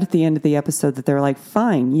turns out at the end of the episode that they're like,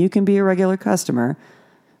 fine, you can be a regular customer,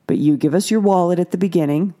 but you give us your wallet at the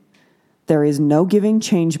beginning. There is no giving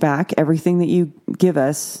change back. Everything that you give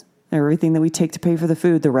us, everything that we take to pay for the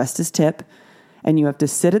food, the rest is tip. And you have to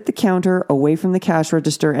sit at the counter away from the cash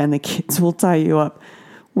register, and the kids will tie you up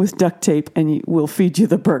with duct tape and we'll feed you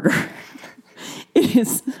the burger. It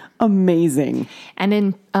is amazing. And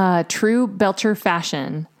in true Belcher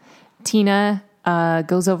fashion, Tina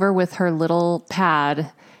goes over with her little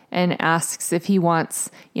pad and asks if he wants,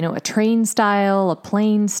 a train style, a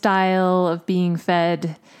plane style of being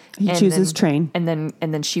fed. He chooses train. And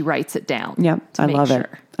then she writes it down. Yep. I love it.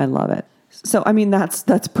 I love it. So,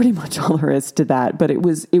 that's pretty much all there is to that. But it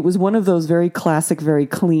was one of those very classic, very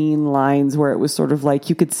clean lines where it was sort of like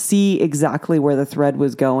you could see exactly where the thread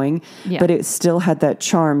was going, but it still had that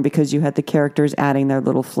charm because you had the characters adding their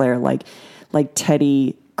little flair, like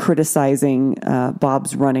Teddy criticizing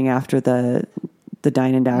Bob's running after the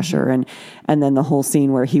dine and dasher, and then the whole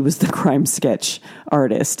scene where he was the crime sketch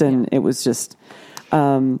artist, and it was just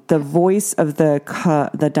the voice of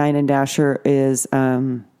the dine and dasher is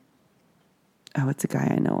it's a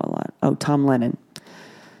guy I know a lot. Oh, Tom Lennon.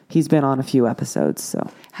 He's been on a few episodes. So,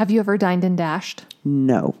 have you ever dined and dashed?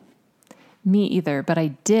 No, me either. But I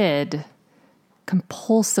did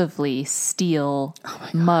compulsively steal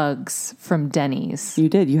mugs from Denny's. You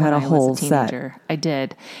did. You had a whole set. I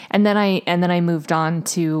did, and then I moved on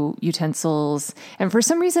to utensils, and for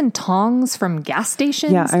some reason, tongs from gas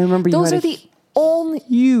stations. Yeah, I remember. Those are the only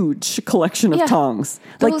huge collection of tongs,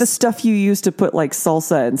 like the stuff you used to put like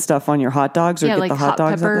salsa and stuff on your hot dogs, or get like the hot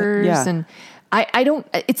dogs peppers. And I don't.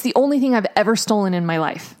 It's the only thing I've ever stolen in my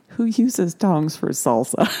life. Who uses tongs for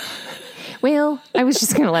salsa? Well, I was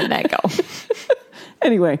just going to let that go.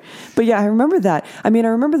 Anyway, but yeah, I remember that. I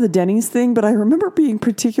remember the Denny's thing, but I remember being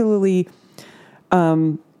particularly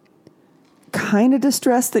kind of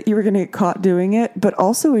distressed that you were going to get caught doing it, but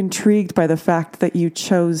also intrigued by the fact that you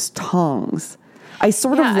chose tongs. I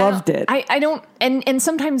sort of loved it. I don't, and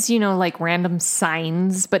sometimes, like random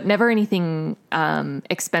signs, but never anything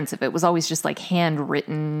expensive. It was always just like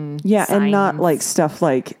handwritten signs. And not like stuff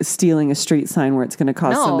like stealing a street sign where it's going to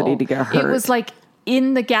cause somebody to get hurt. It was like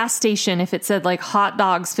in the gas station, if it said like hot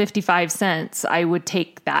dogs 55 cents, I would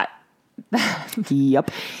take that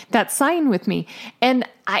sign with me. And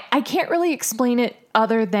I can't really explain it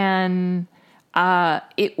other than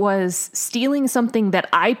It was stealing something that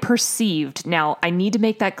I perceived. Now, I need to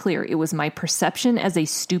make that clear. It was my perception as a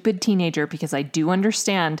stupid teenager, because I do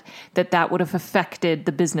understand that that would have affected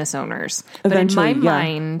the business owners. Eventually, but in my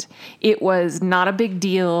mind, it was not a big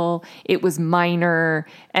deal. It was minor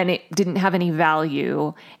and it didn't have any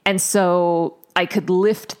value. And so I could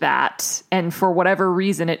lift that. And for whatever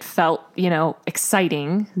reason, it felt,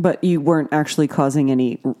 exciting. But you weren't actually causing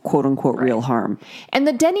any quote unquote real harm. And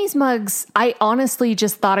the Denny's mugs, I honestly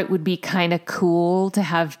just thought it would be kind of cool to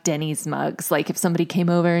have Denny's mugs. Like if somebody came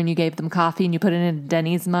over and you gave them coffee and you put it in a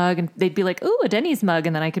Denny's mug, and they'd be like, ooh, a Denny's mug.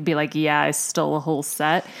 And then I could be like, yeah, I stole a whole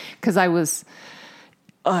set. Because I was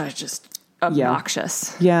just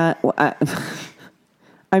obnoxious. Yeah. Well,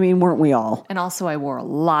 I mean, weren't we all? And also I wore a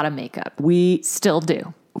lot of makeup. We still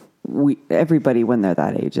do. Everybody when they're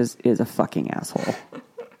that age is a fucking asshole.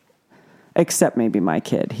 Except maybe my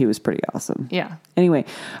kid. He was pretty awesome. Yeah. Anyway,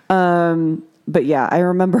 but yeah, I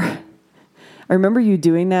remember you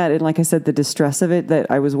doing that, and like I said, the distress of it, that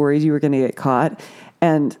I was worried you were going to get caught.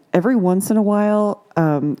 And every once in a while,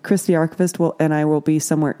 Chris the archivist and I will be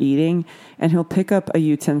somewhere eating, and he'll pick up a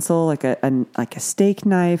utensil like a steak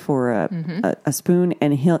knife or a spoon,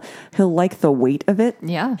 and he'll like the weight of it.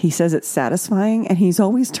 Yeah, he says it's satisfying, and he's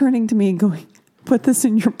always turning to me and going, "Put this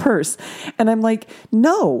in your purse," and I'm like,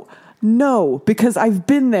 "No, because I've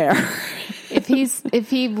been there." If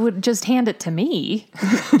he would just hand it to me,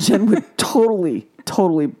 Jen would totally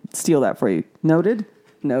steal that for you. Noted.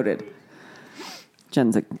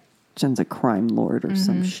 Jen's a crime lord or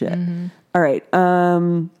some shit. Mm-hmm. All right.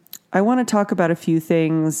 I want to talk about a few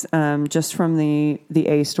things just from the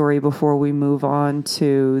A story before we move on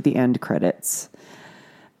to the end credits.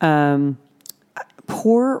 Poor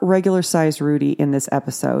regular size Rudy in this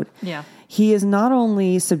episode. Yeah. He is not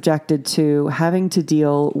only subjected to having to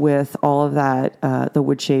deal with all of that, the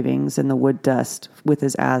wood shavings and the wood dust with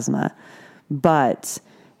his asthma, but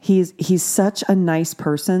he's such a nice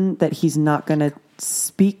person that he's not going to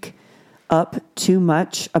speak up too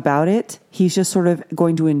much about it. He's just sort of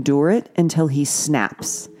going to endure it until he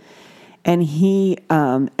snaps. And he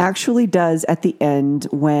actually does at the end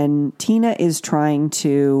when Tina is trying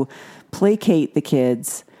to placate the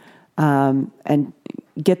kids and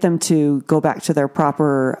get them to go back to their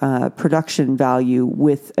proper production value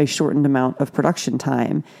with a shortened amount of production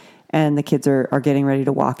time. And the kids are getting ready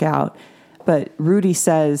to walk out. But Rudy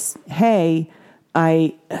says, "Hey,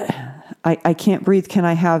 I can't breathe. Can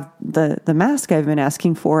I have the mask I've been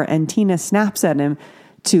asking for?" And Tina snaps at him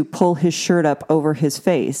to pull his shirt up over his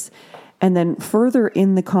face. And then further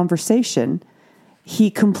in the conversation,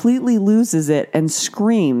 he completely loses it and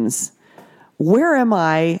screams, "Where am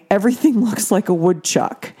I? Everything looks like a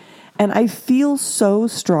woodchuck." And I feel so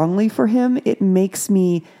strongly for him. It makes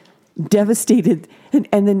me devastated.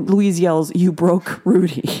 And then Louise yells, "You broke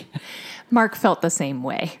Rudy." Mark felt the same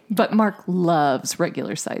way, but Mark loves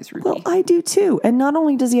regular size Rudy. Well, I do too. And not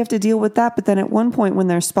only does he have to deal with that, but then at one point when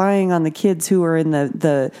they're spying on the kids who are in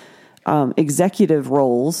the executive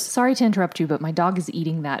roles. Sorry to interrupt you, but my dog is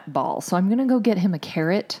eating that ball. So I'm going to go get him a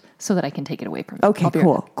carrot so that I can take it away from him. Okay,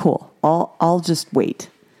 cool. I'll just wait.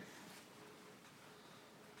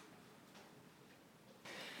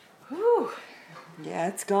 Whew. Yeah,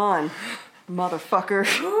 it's gone. Motherfucker.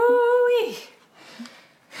 Ooh-wee.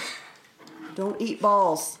 Don't eat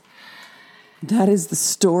balls. That is the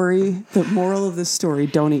story. The moral of the story,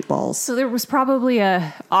 don't eat balls. So there was probably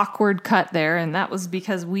a awkward cut there, and that was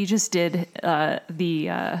because we just did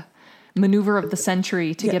the maneuver of the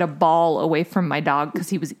century to get a ball away from my dog because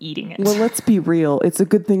he was eating it. Well, let's be real. It's a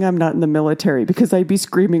good thing I'm not in the military because I'd be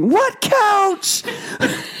screaming, "What couch?"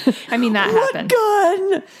 I mean, that happened.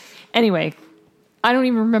 What gun? Anyway, I don't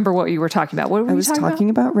even remember what you were talking about. What were we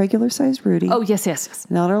talking about regular size Rudy. Oh, yes.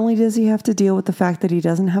 Not only does he have to deal with the fact that he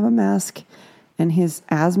doesn't have a mask and his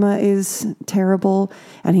asthma is terrible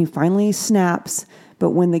and he finally snaps,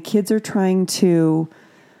 but when the kids are trying to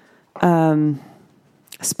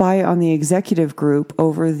spy on the executive group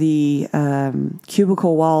over the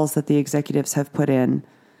cubicle walls that the executives have put in,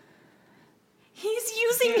 he's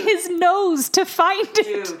using his nose to find it.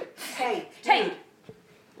 Dude. Hey.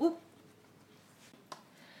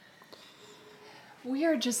 We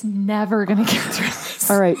are just never going to get through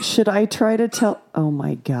this. All right. Should I try to tell? Oh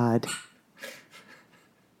my God.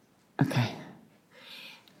 Okay.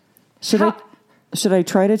 Should I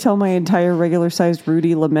try to tell my entire regular sized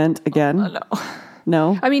Rudy lament again?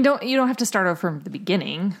 No. I mean, you don't have to start over from the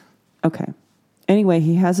beginning. Okay. Anyway,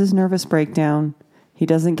 he has his nervous breakdown. He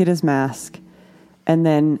doesn't get his mask. And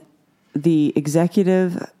then the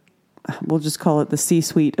executive, we'll just call it the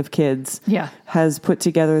C-suite of kids, has put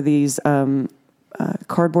together these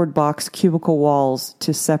cardboard box cubicle walls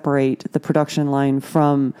to separate the production line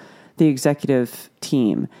from the executive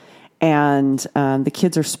team. And the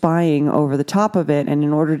kids are spying over the top of it. And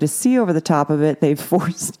in order to see over the top of it, they've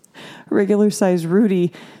forced regular-sized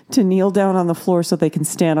Rudy to kneel down on the floor so they can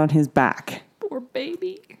stand on his back. Poor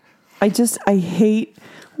baby. I hate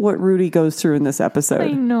what Rudy goes through in this episode.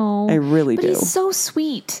 I know. I really do. He's so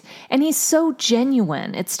sweet. And he's so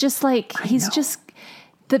genuine. It's just like, he's just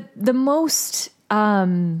the most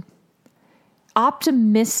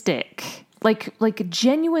optimistic, like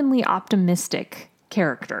genuinely optimistic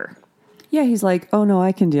character. Yeah, he's like, oh no,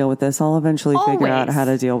 I can deal with this. I'll eventually figure out how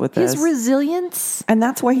to deal with this. His resilience. And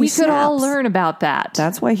that's why he snaps. We could all learn about that.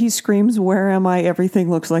 That's why he screams, "Where am I? Everything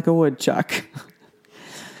looks like a woodchuck."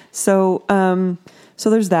 So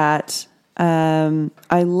there's that.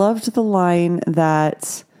 I loved the line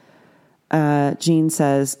that Jean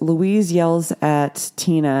says. Louise yells at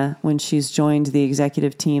Tina when she's joined the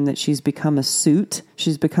executive team that she's become a suit.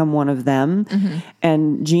 She's become one of them. Mm-hmm.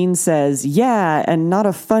 And Jean says, yeah, and not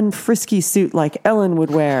a fun, frisky suit like Ellen would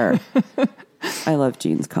wear. I love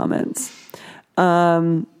Jean's comments.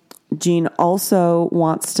 Jean also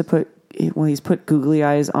wants to he's put googly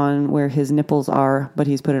eyes on where his nipples are, but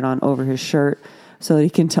he's put it on over his shirt so that he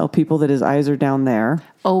can tell people that his eyes are down there.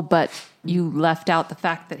 Oh, but you left out the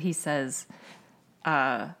fact that he says,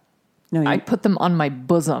 I put them on my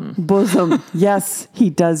bosom. Bosom. Yes, he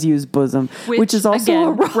does use bosom, which is also again,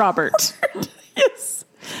 a Robert. Yes.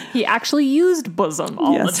 He actually used bosom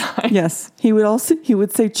all the time. Yes. He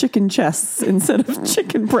would say chicken chests instead of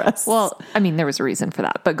chicken breasts. Well, I mean, there was a reason for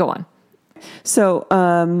that, but go on. So,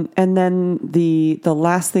 and then the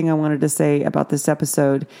last thing I wanted to say about this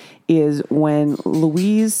episode is when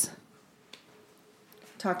Louise...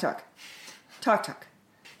 Talk.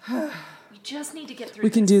 We just need to get through We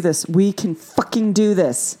can do this. We can fucking do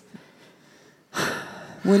this.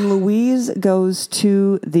 When Louise goes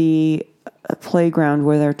to the playground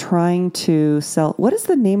where they're trying to sell... What is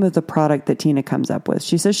the name of the product that Tina comes up with?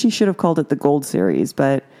 She says she should have called it the Gold Series,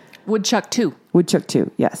 but... Woodchuck 2. Woodchuck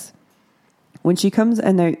 2, yes. When she comes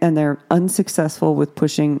and they're unsuccessful with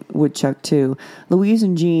pushing Woodchuck 2, Louise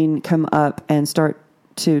and Jean come up and start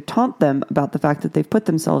to taunt them about the fact that they've put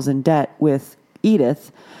themselves in debt with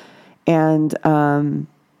Edith. And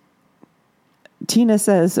Tina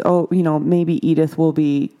says, oh, maybe Edith will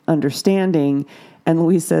be understanding. And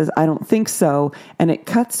Louise says, I don't think so. And it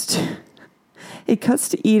cuts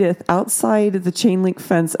to Edith outside the chain link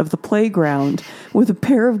fence of the playground with a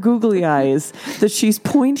pair of googly eyes that she's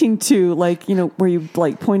pointing to, where you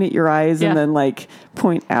point at your eyes and then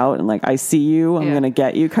point out and I see you, I'm going to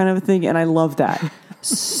get you kind of a thing. And I love that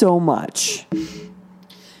so much.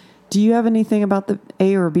 Do you have anything about the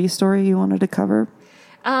A or B story you wanted to cover?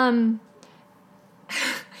 I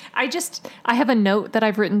have a note that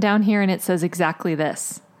I've written down here and it says exactly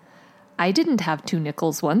this. I didn't have 2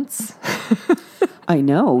 nickels once. I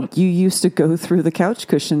know. You used to go through the couch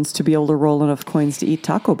cushions to be able to roll enough coins to eat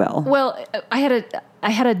Taco Bell. Well, I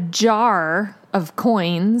had a jar of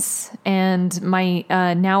coins, and my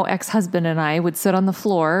now ex-husband and I would sit on the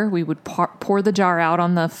floor. We would pour the jar out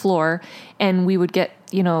on the floor, and we would go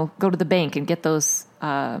to the bank and get those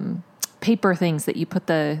paper things that you put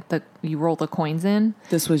you roll the coins in.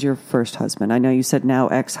 This was your first husband. I know you said now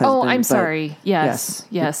ex-husband. Oh, I'm sorry. Yes.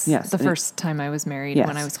 The first time I was married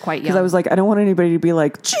when I was quite young. Because I was like, I don't want anybody to be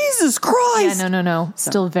like, Jesus Christ. Yeah, no.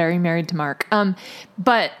 Still very married to Mark.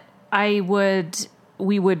 But we would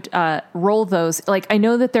roll those. I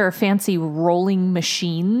know that there are fancy rolling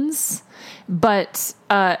machines, but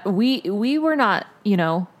we were not,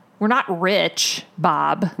 we're not rich,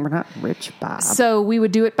 Bob. We're not rich, Bob. So we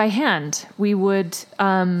would do it by hand. We would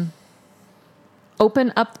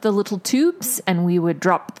open up the little tubes and we would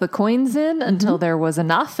drop the coins in until there was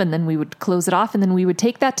enough, and then we would close it off, and then we would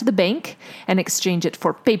take that to the bank and exchange it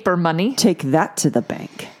for paper money. Take that to the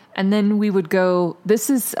bank. And then we would go, this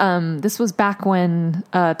was back when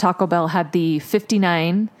Taco Bell had the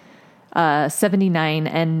 59, 79,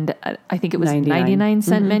 and I think it was 99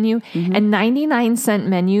 cent menu. And 99 cent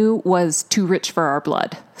menu was too rich for our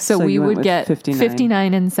blood. So we would get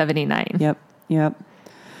 59 and 79. Yep.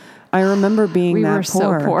 I remember being that poor.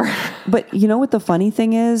 We were so poor. But you know what the funny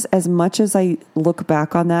thing is? As much as I look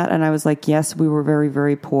back on that and I was like, yes, we were very,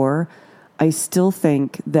 very poor, I still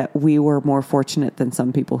think that we were more fortunate than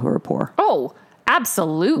some people who are poor. Oh,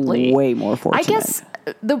 absolutely. Way more fortunate. I guess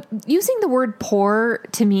using the word poor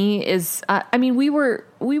to me is, we were.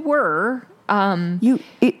 I'm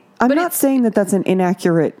not saying that that's an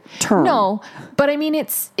inaccurate term. No, but I mean,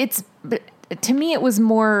 it's to me, it was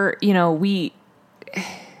more,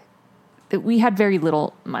 we had very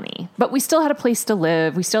little money, but we still had a place to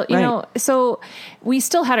live. We still, Right. so we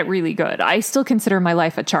still had it really good. I still consider my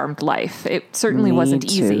life a charmed life. It certainly Me wasn't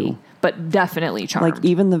too. easy, but definitely charmed. Like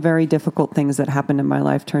even the very difficult things that happened in my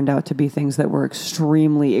life turned out to be things that were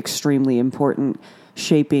extremely, extremely important,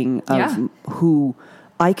 shaping of Yeah. who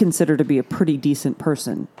I consider to be a pretty decent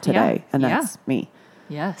person today. Yeah. And Yeah. that's me.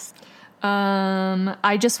 Yes.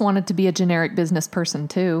 I just wanted to be a generic business person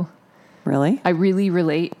too. Really? I really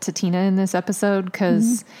relate to Tina in this episode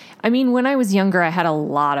because, I mean, when I was younger, I had a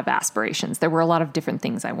lot of aspirations. There were a lot of different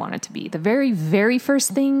things I wanted to be. The very, very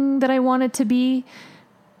first thing that I wanted to be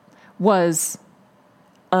was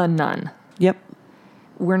a nun. Yep.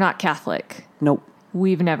 We're not Catholic. Nope.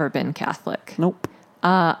 We've never been Catholic. Nope.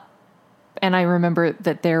 And I remember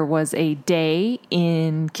that there was a day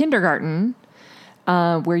in kindergarten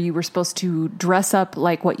where you were supposed to dress up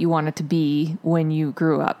like what you wanted to be when you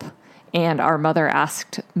grew up. And our mother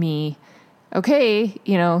asked me, okay,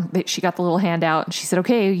 she got the little handout and she said,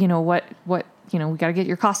 okay, what, we got to get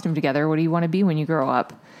your costume together. What do you want to be when you grow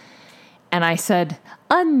up? And I said,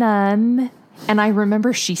 a nun. And I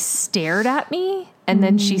remember she stared at me and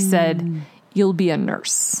then she said, you'll be a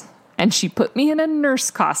nurse. And she put me in a nurse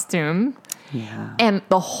costume. Yeah. And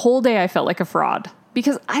the whole day I felt like a fraud.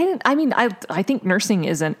 Because I think nursing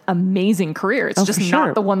is an amazing career. It's just for sure.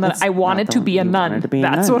 not the one that It's I wanted not the to one be a you nun. wanted to be a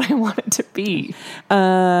That's nun. what I wanted to be.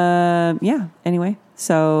 Yeah. Anyway,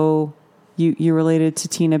 so you related to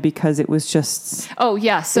Tina because it was just Oh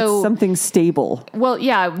yeah. So it's something stable. well,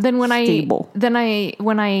 yeah. Then when Stable. when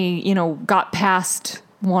I got past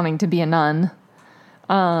wanting to be a nun,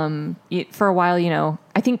 for a while,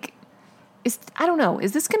 I think I don't know.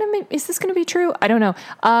 Is this gonna be true? I don't know.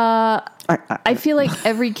 I feel like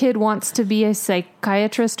every kid wants to be a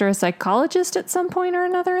psychiatrist or a psychologist at some point or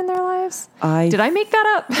another in their lives. Did I make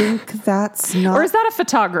that up? I think that's not. Or is that a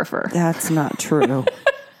photographer? That's not true.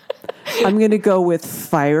 I'm going to go with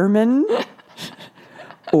fireman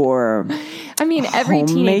or I mean, every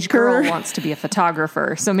teenage girl homemaker. wants to be a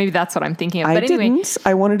photographer, so maybe that's what I'm thinking of. I But anyway, didn't.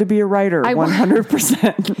 I wanted to be a writer,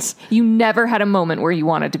 100%. you never had a moment where you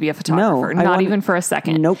wanted to be a photographer, No, I not wanted- even for a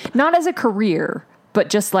second. Nope. Not as a career, but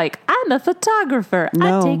just like, I'm a photographer.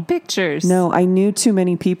 No. I take pictures. No, I knew too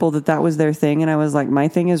many people that was their thing. And I was like, my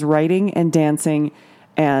thing is writing and dancing.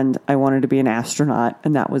 And I wanted to be an astronaut.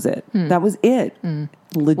 And that was it. That was it.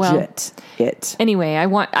 Legit it. Anyway,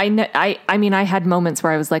 I had moments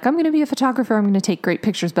where I was like, I'm going to be a photographer. I'm going to take great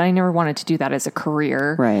pictures, but I never wanted to do that as a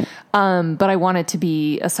career. Right. But I wanted to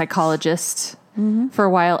be a psychologist for a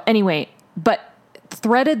while. Anyway, but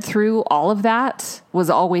threaded through all of that was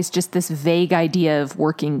always just this vague idea of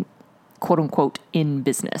working, quote unquote, in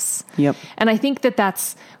business. Yep. And I think that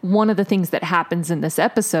that's one of the things that happens in this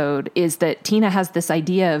episode is that Tina has this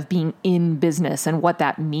idea of being in business and what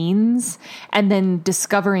that means, and then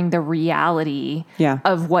discovering the reality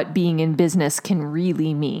of what being in business can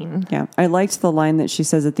really mean. Yeah. I liked the line that she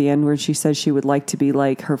says at the end where she says she would like to be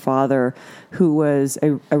like her father, who was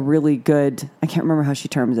a really good, I can't remember how she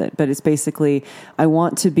terms it, but it's basically, I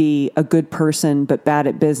want to be a good person, but bad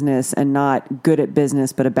at business, and not good at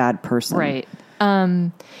business, but a bad person. Right.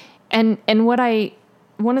 And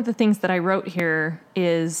one of the things that I wrote here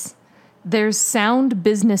is there's sound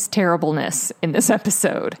business terribleness in this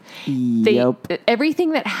episode. Yep.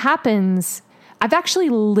 Everything that happens, I've actually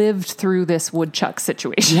lived through this woodchuck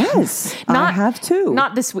situation. Yes, I have too.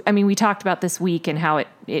 Not this. I mean, we talked about this week and how it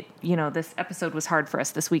this episode was hard for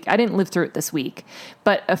us this week. I didn't live through it this week,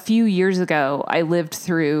 but a few years ago, I lived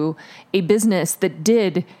through a business that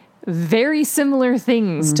did very similar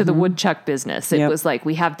things to the woodchuck business. It was like,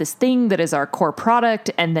 we have this thing that is our core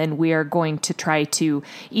product, and then we are going to try to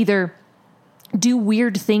either do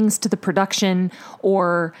weird things to the production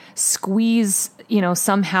or squeeze,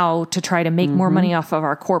 somehow to try to make more money off of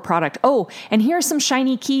our core product. Oh, and here's some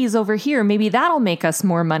shiny keys over here. Maybe that'll make us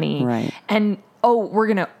more money. Right. And we're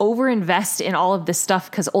going to overinvest in all of this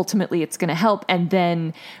stuff because ultimately it's going to help, and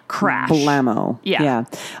then crash. Blammo. Yeah.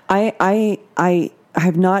 I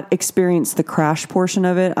have not experienced the crash portion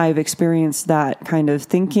of it. I've experienced that kind of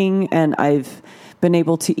thinking, and I've been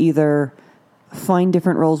able to either find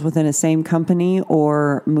different roles within a same company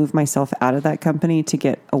or move myself out of that company to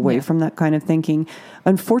get away from that kind of thinking.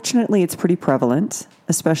 Unfortunately, it's pretty prevalent,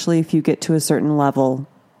 especially if you get to a certain level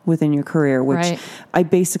within your career, which I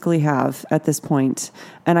basically have at this point.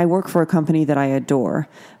 And I work for a company that I adore,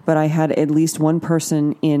 but I had at least one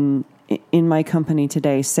person in my company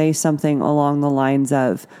today say something along the lines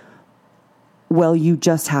of, well, you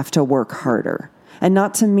just have to work harder. and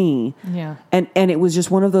not to me. Yeah. And it was just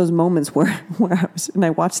one of those moments where I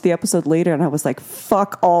watched the episode later and I was like,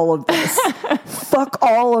 fuck all of this. Fuck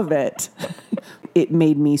all of it. It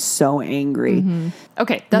made me so angry. Mm-hmm.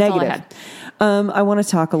 Okay. That's Negative. all I had. I want to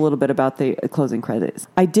talk a little bit about the closing credits.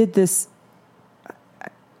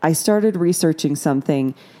 I started researching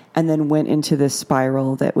something and then went into this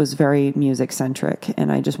spiral that was very music centric.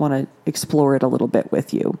 And I just want to explore it a little bit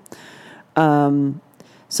with you.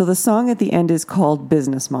 So the song at the end is called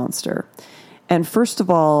Business Monster. And first of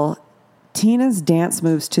all, Tina's dance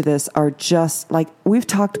moves to this are just like, we've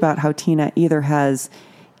talked about how Tina either has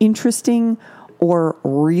interesting or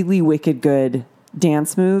really wicked good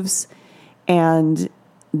dance moves. And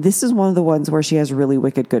this is one of the ones where she has really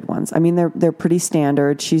wicked good ones. I mean, they're pretty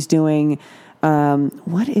standard. She's doing,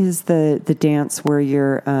 what is the dance where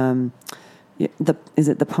you're, is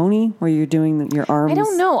it the pony where you're doing your arms? I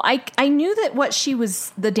don't know. I knew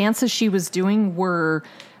that the dances she was doing were,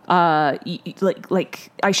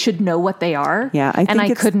 like I should know what they are. Yeah.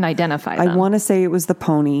 I couldn't identify them. I want to say it was the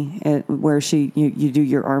pony where you do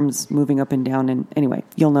your arms moving up and down. And anyway,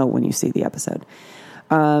 you'll know when you see the episode.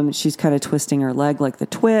 She's kind of twisting her leg like the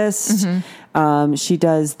twist. Mm-hmm. She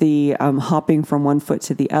does the hopping from one foot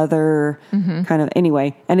to the other kind of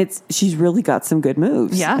anyway. And she's really got some good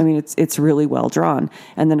moves. Yeah. I mean, it's really well drawn.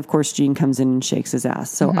 And then of course, Gene comes in and shakes his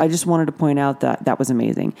ass. So I just wanted to point out that was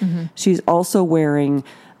amazing. Mm-hmm. She's also wearing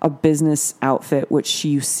a business outfit, which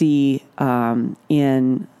you see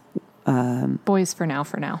in Boys for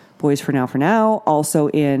Now. Boys for Now. Also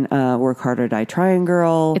in Work Harder, Die Trying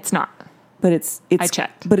Girl. It's not. But it's I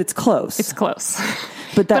checked. But it's close. It's close.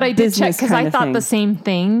 But I did check because I thought the same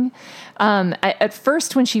thing. At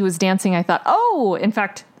first, when she was dancing, I thought, in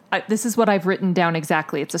fact, this is what I've written down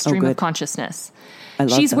exactly. It's a stream of consciousness.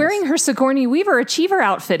 She's wearing her Sigourney Weaver Achiever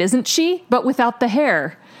outfit, isn't she? But without the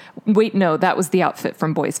hair. Wait, no, that was the outfit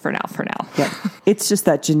from Boys for Now. Yeah. It's just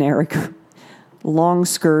that generic long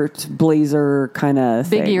skirt, blazer kind of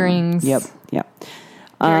thing. Big earrings. Yep.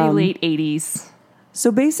 Very late 80s. So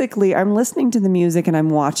basically, I'm listening to the music and I'm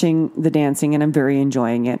watching the dancing and I'm very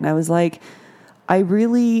enjoying it. And I was like, I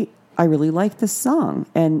really like this song.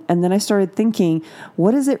 And then I started thinking,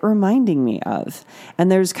 what is it reminding me of?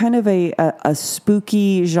 And there's kind of a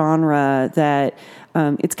spooky genre that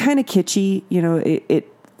it's kind of kitschy. You know, it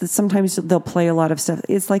sometimes they'll play a lot of stuff.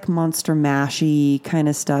 It's like Monster Mashy kind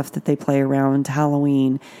of stuff that they play around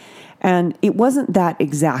Halloween. And it wasn't that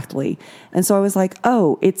exactly. And so I was like,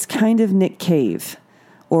 it's kind of Nick Cave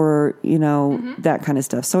or, that kind of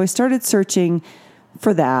stuff. So I started searching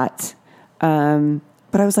for that.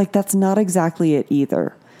 But I was like, that's not exactly it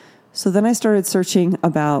either. So then I started searching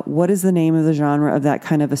about what is the name of the genre of that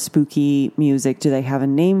kind of a spooky music? Do they have a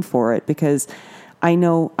name for it? Because I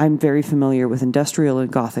know I'm very familiar with industrial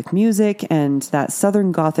and Gothic music, and that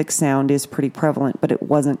Southern Gothic sound is pretty prevalent, but it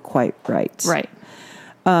wasn't quite right. Right.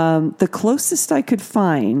 The closest I could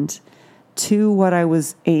find to what I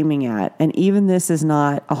was aiming at, and even this is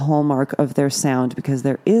not a hallmark of their sound because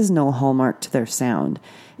there is no hallmark to their sound,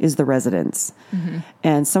 is The Residents. Mm-hmm.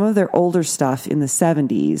 And some of their older stuff in the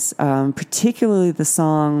 70s, particularly the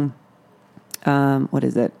song, what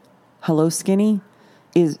is it? Hello Skinny,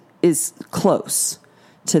 is close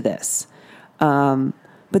to this. But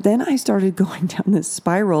then I started going down this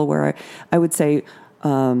spiral where I would say,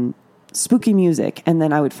 spooky music, and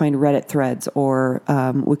then I would find Reddit threads or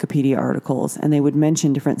Wikipedia articles, and they would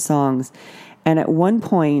mention different songs. And at one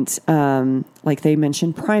point, like they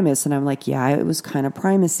mentioned Primus, and I'm like, yeah, it was kind of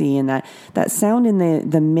Primacy, and that sound in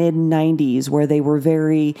the mid 90s where they were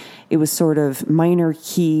it was sort of minor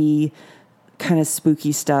key, kind of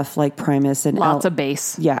spooky stuff like Primus and lots of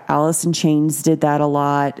bass. Yeah, Alice in Chains did that a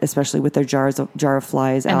lot, especially with their Jar of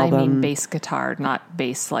Flies and album. I mean bass guitar, not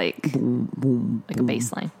bass like boom, boom, like boom. A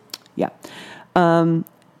bass line. Yeah. And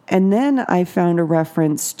then I found a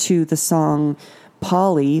reference to the song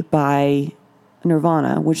Polly by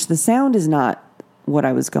Nirvana, which the sound is not what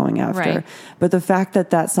I was going after. Right. But the fact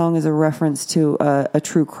that song is a reference to a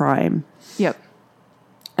true crime. Yep.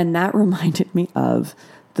 And that reminded me of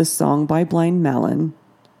the song by Blind Melon,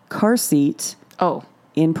 Car Seat,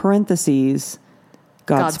 in parentheses,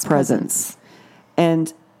 God's Presence.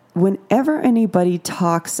 And whenever anybody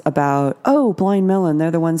talks about, Blind Melon,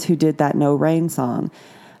 they're the ones who did that No Rain song.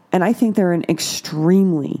 And I think they're an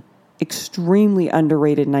extremely, extremely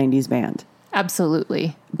underrated 90s band.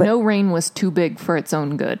 Absolutely. But No Rain was too big for its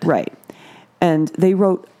own good. Right. And they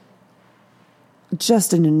wrote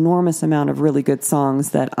just an enormous amount of really good songs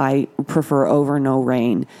that I prefer over No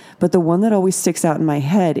Rain. But the one that always sticks out in my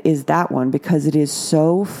head is that one because it is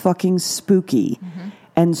so fucking spooky. Mm-hmm.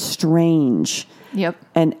 and strange. Yep.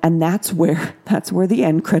 And that's where the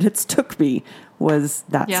end credits took me, was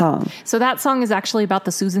that song. So that song is actually about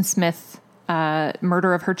the Susan Smith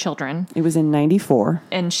murder of her children. It was in 94.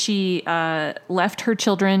 And she left her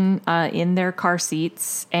children in their car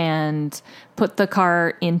seats and put the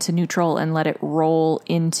car into neutral and let it roll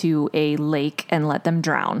into a lake and let them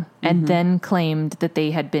drown, and then claimed that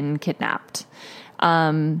they had been kidnapped.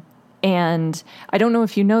 And I don't know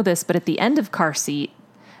if you know this, but at the end of Car Seat,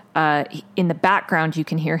 in the background, you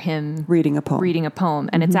can hear him reading a poem.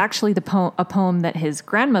 And it's actually a poem that his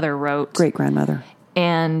grandmother wrote. Great-grandmother.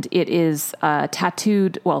 And it is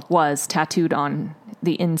was tattooed on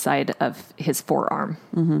the inside of his forearm.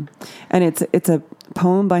 Mm-hmm. And it's a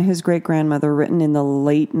poem by his great-grandmother written in the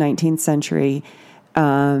late 19th century.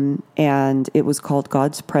 And it was called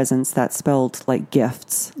God's Presence. That's spelled like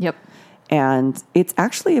gifts. Yep. And it's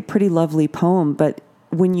actually a pretty lovely poem. But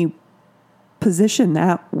when you position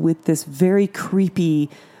that with this very creepy,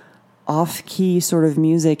 off-key sort of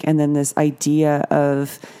music, and then this idea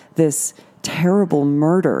of this terrible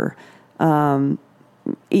murder,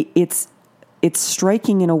 it's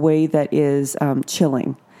striking in a way that is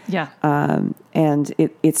chilling. Yeah. And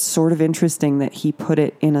it's sort of interesting that he put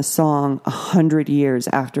it in a song 100 years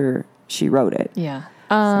after she wrote it. Yeah.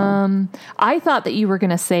 I thought that you were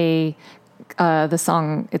going to say the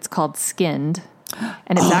song, it's called Skinned.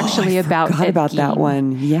 And it's actually about Ed about Gein. that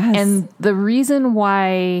one. Yes. And the reason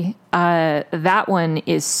why that one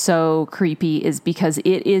is so creepy is because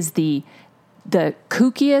it is the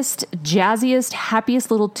kookiest, jazziest,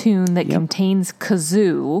 happiest little tune that contains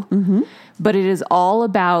kazoo, but it is all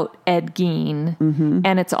about Ed Gein,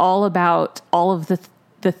 and it's all about all of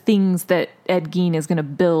the things that Ed Gein is going to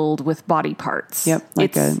build with body parts. Yep.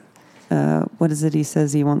 Like what is it? He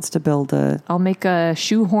says he wants to build I'll make a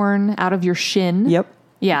shoehorn out of your shin. Yep.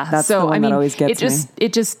 Yeah. That's the one that always gets me.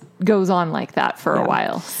 It just goes on like that for a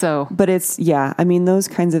while. So, but it's, those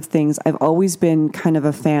kinds of things. I've always been kind of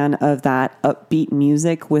a fan of that upbeat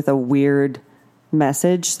music with a weird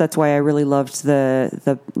message. That's why I really loved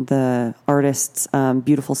the artists,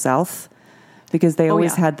 Beautiful South, because they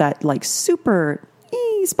always had that like super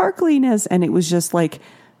sparkliness, and it was just like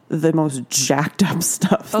the most jacked up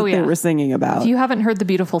stuff that they were singing about. If you haven't heard the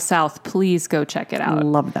Beautiful South, please go check it out.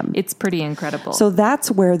 Love them. It's pretty incredible. So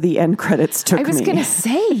that's where the end credits took me. I was going to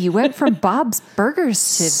say, you went from Bob's Burgers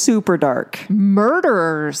to super dark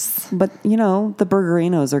murderers. But the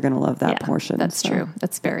burgerinos are going to love that portion. That's true.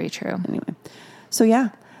 That's very true. Anyway. So yeah.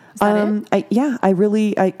 I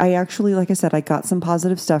actually, like I said, I got some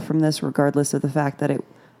positive stuff from this, regardless of the fact that it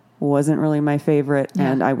wasn't really my favorite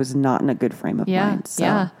and I was not in a good frame of mind. So.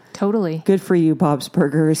 Yeah. Totally. Good for you, Bob's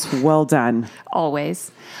Burgers. Well done.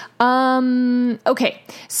 Always. Okay.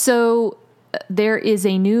 So there is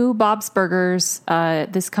a new Bob's Burgers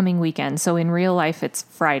this coming weekend. So in real life, it's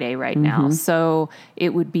Friday right now. So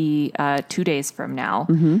it would be 2 days from now.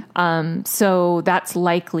 So that's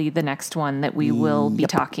likely the next one that we will be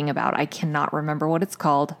talking about. I cannot remember what it's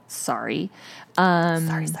called. Sorry.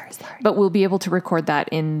 Sorry. But we'll be able to record that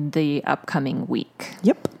in the upcoming week.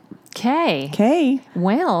 Yep. Okay.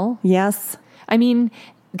 Well. Yes. I mean,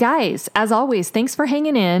 guys, as always, thanks for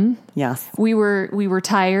hanging in. Yes. We were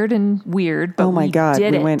tired and weird, but we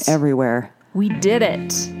went everywhere. We did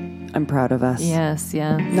it. I'm proud of us. Yes,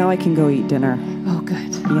 yeah. Now I can go eat dinner. Oh,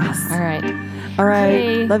 good. Yes. All right.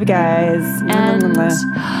 Okay. Love you guys. And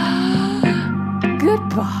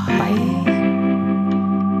goodbye.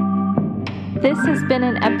 This has been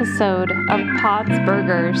an episode of Pod's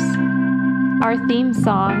Burgers. Our theme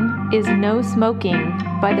song is No Smoking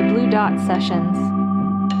by the Blue Dot Sessions.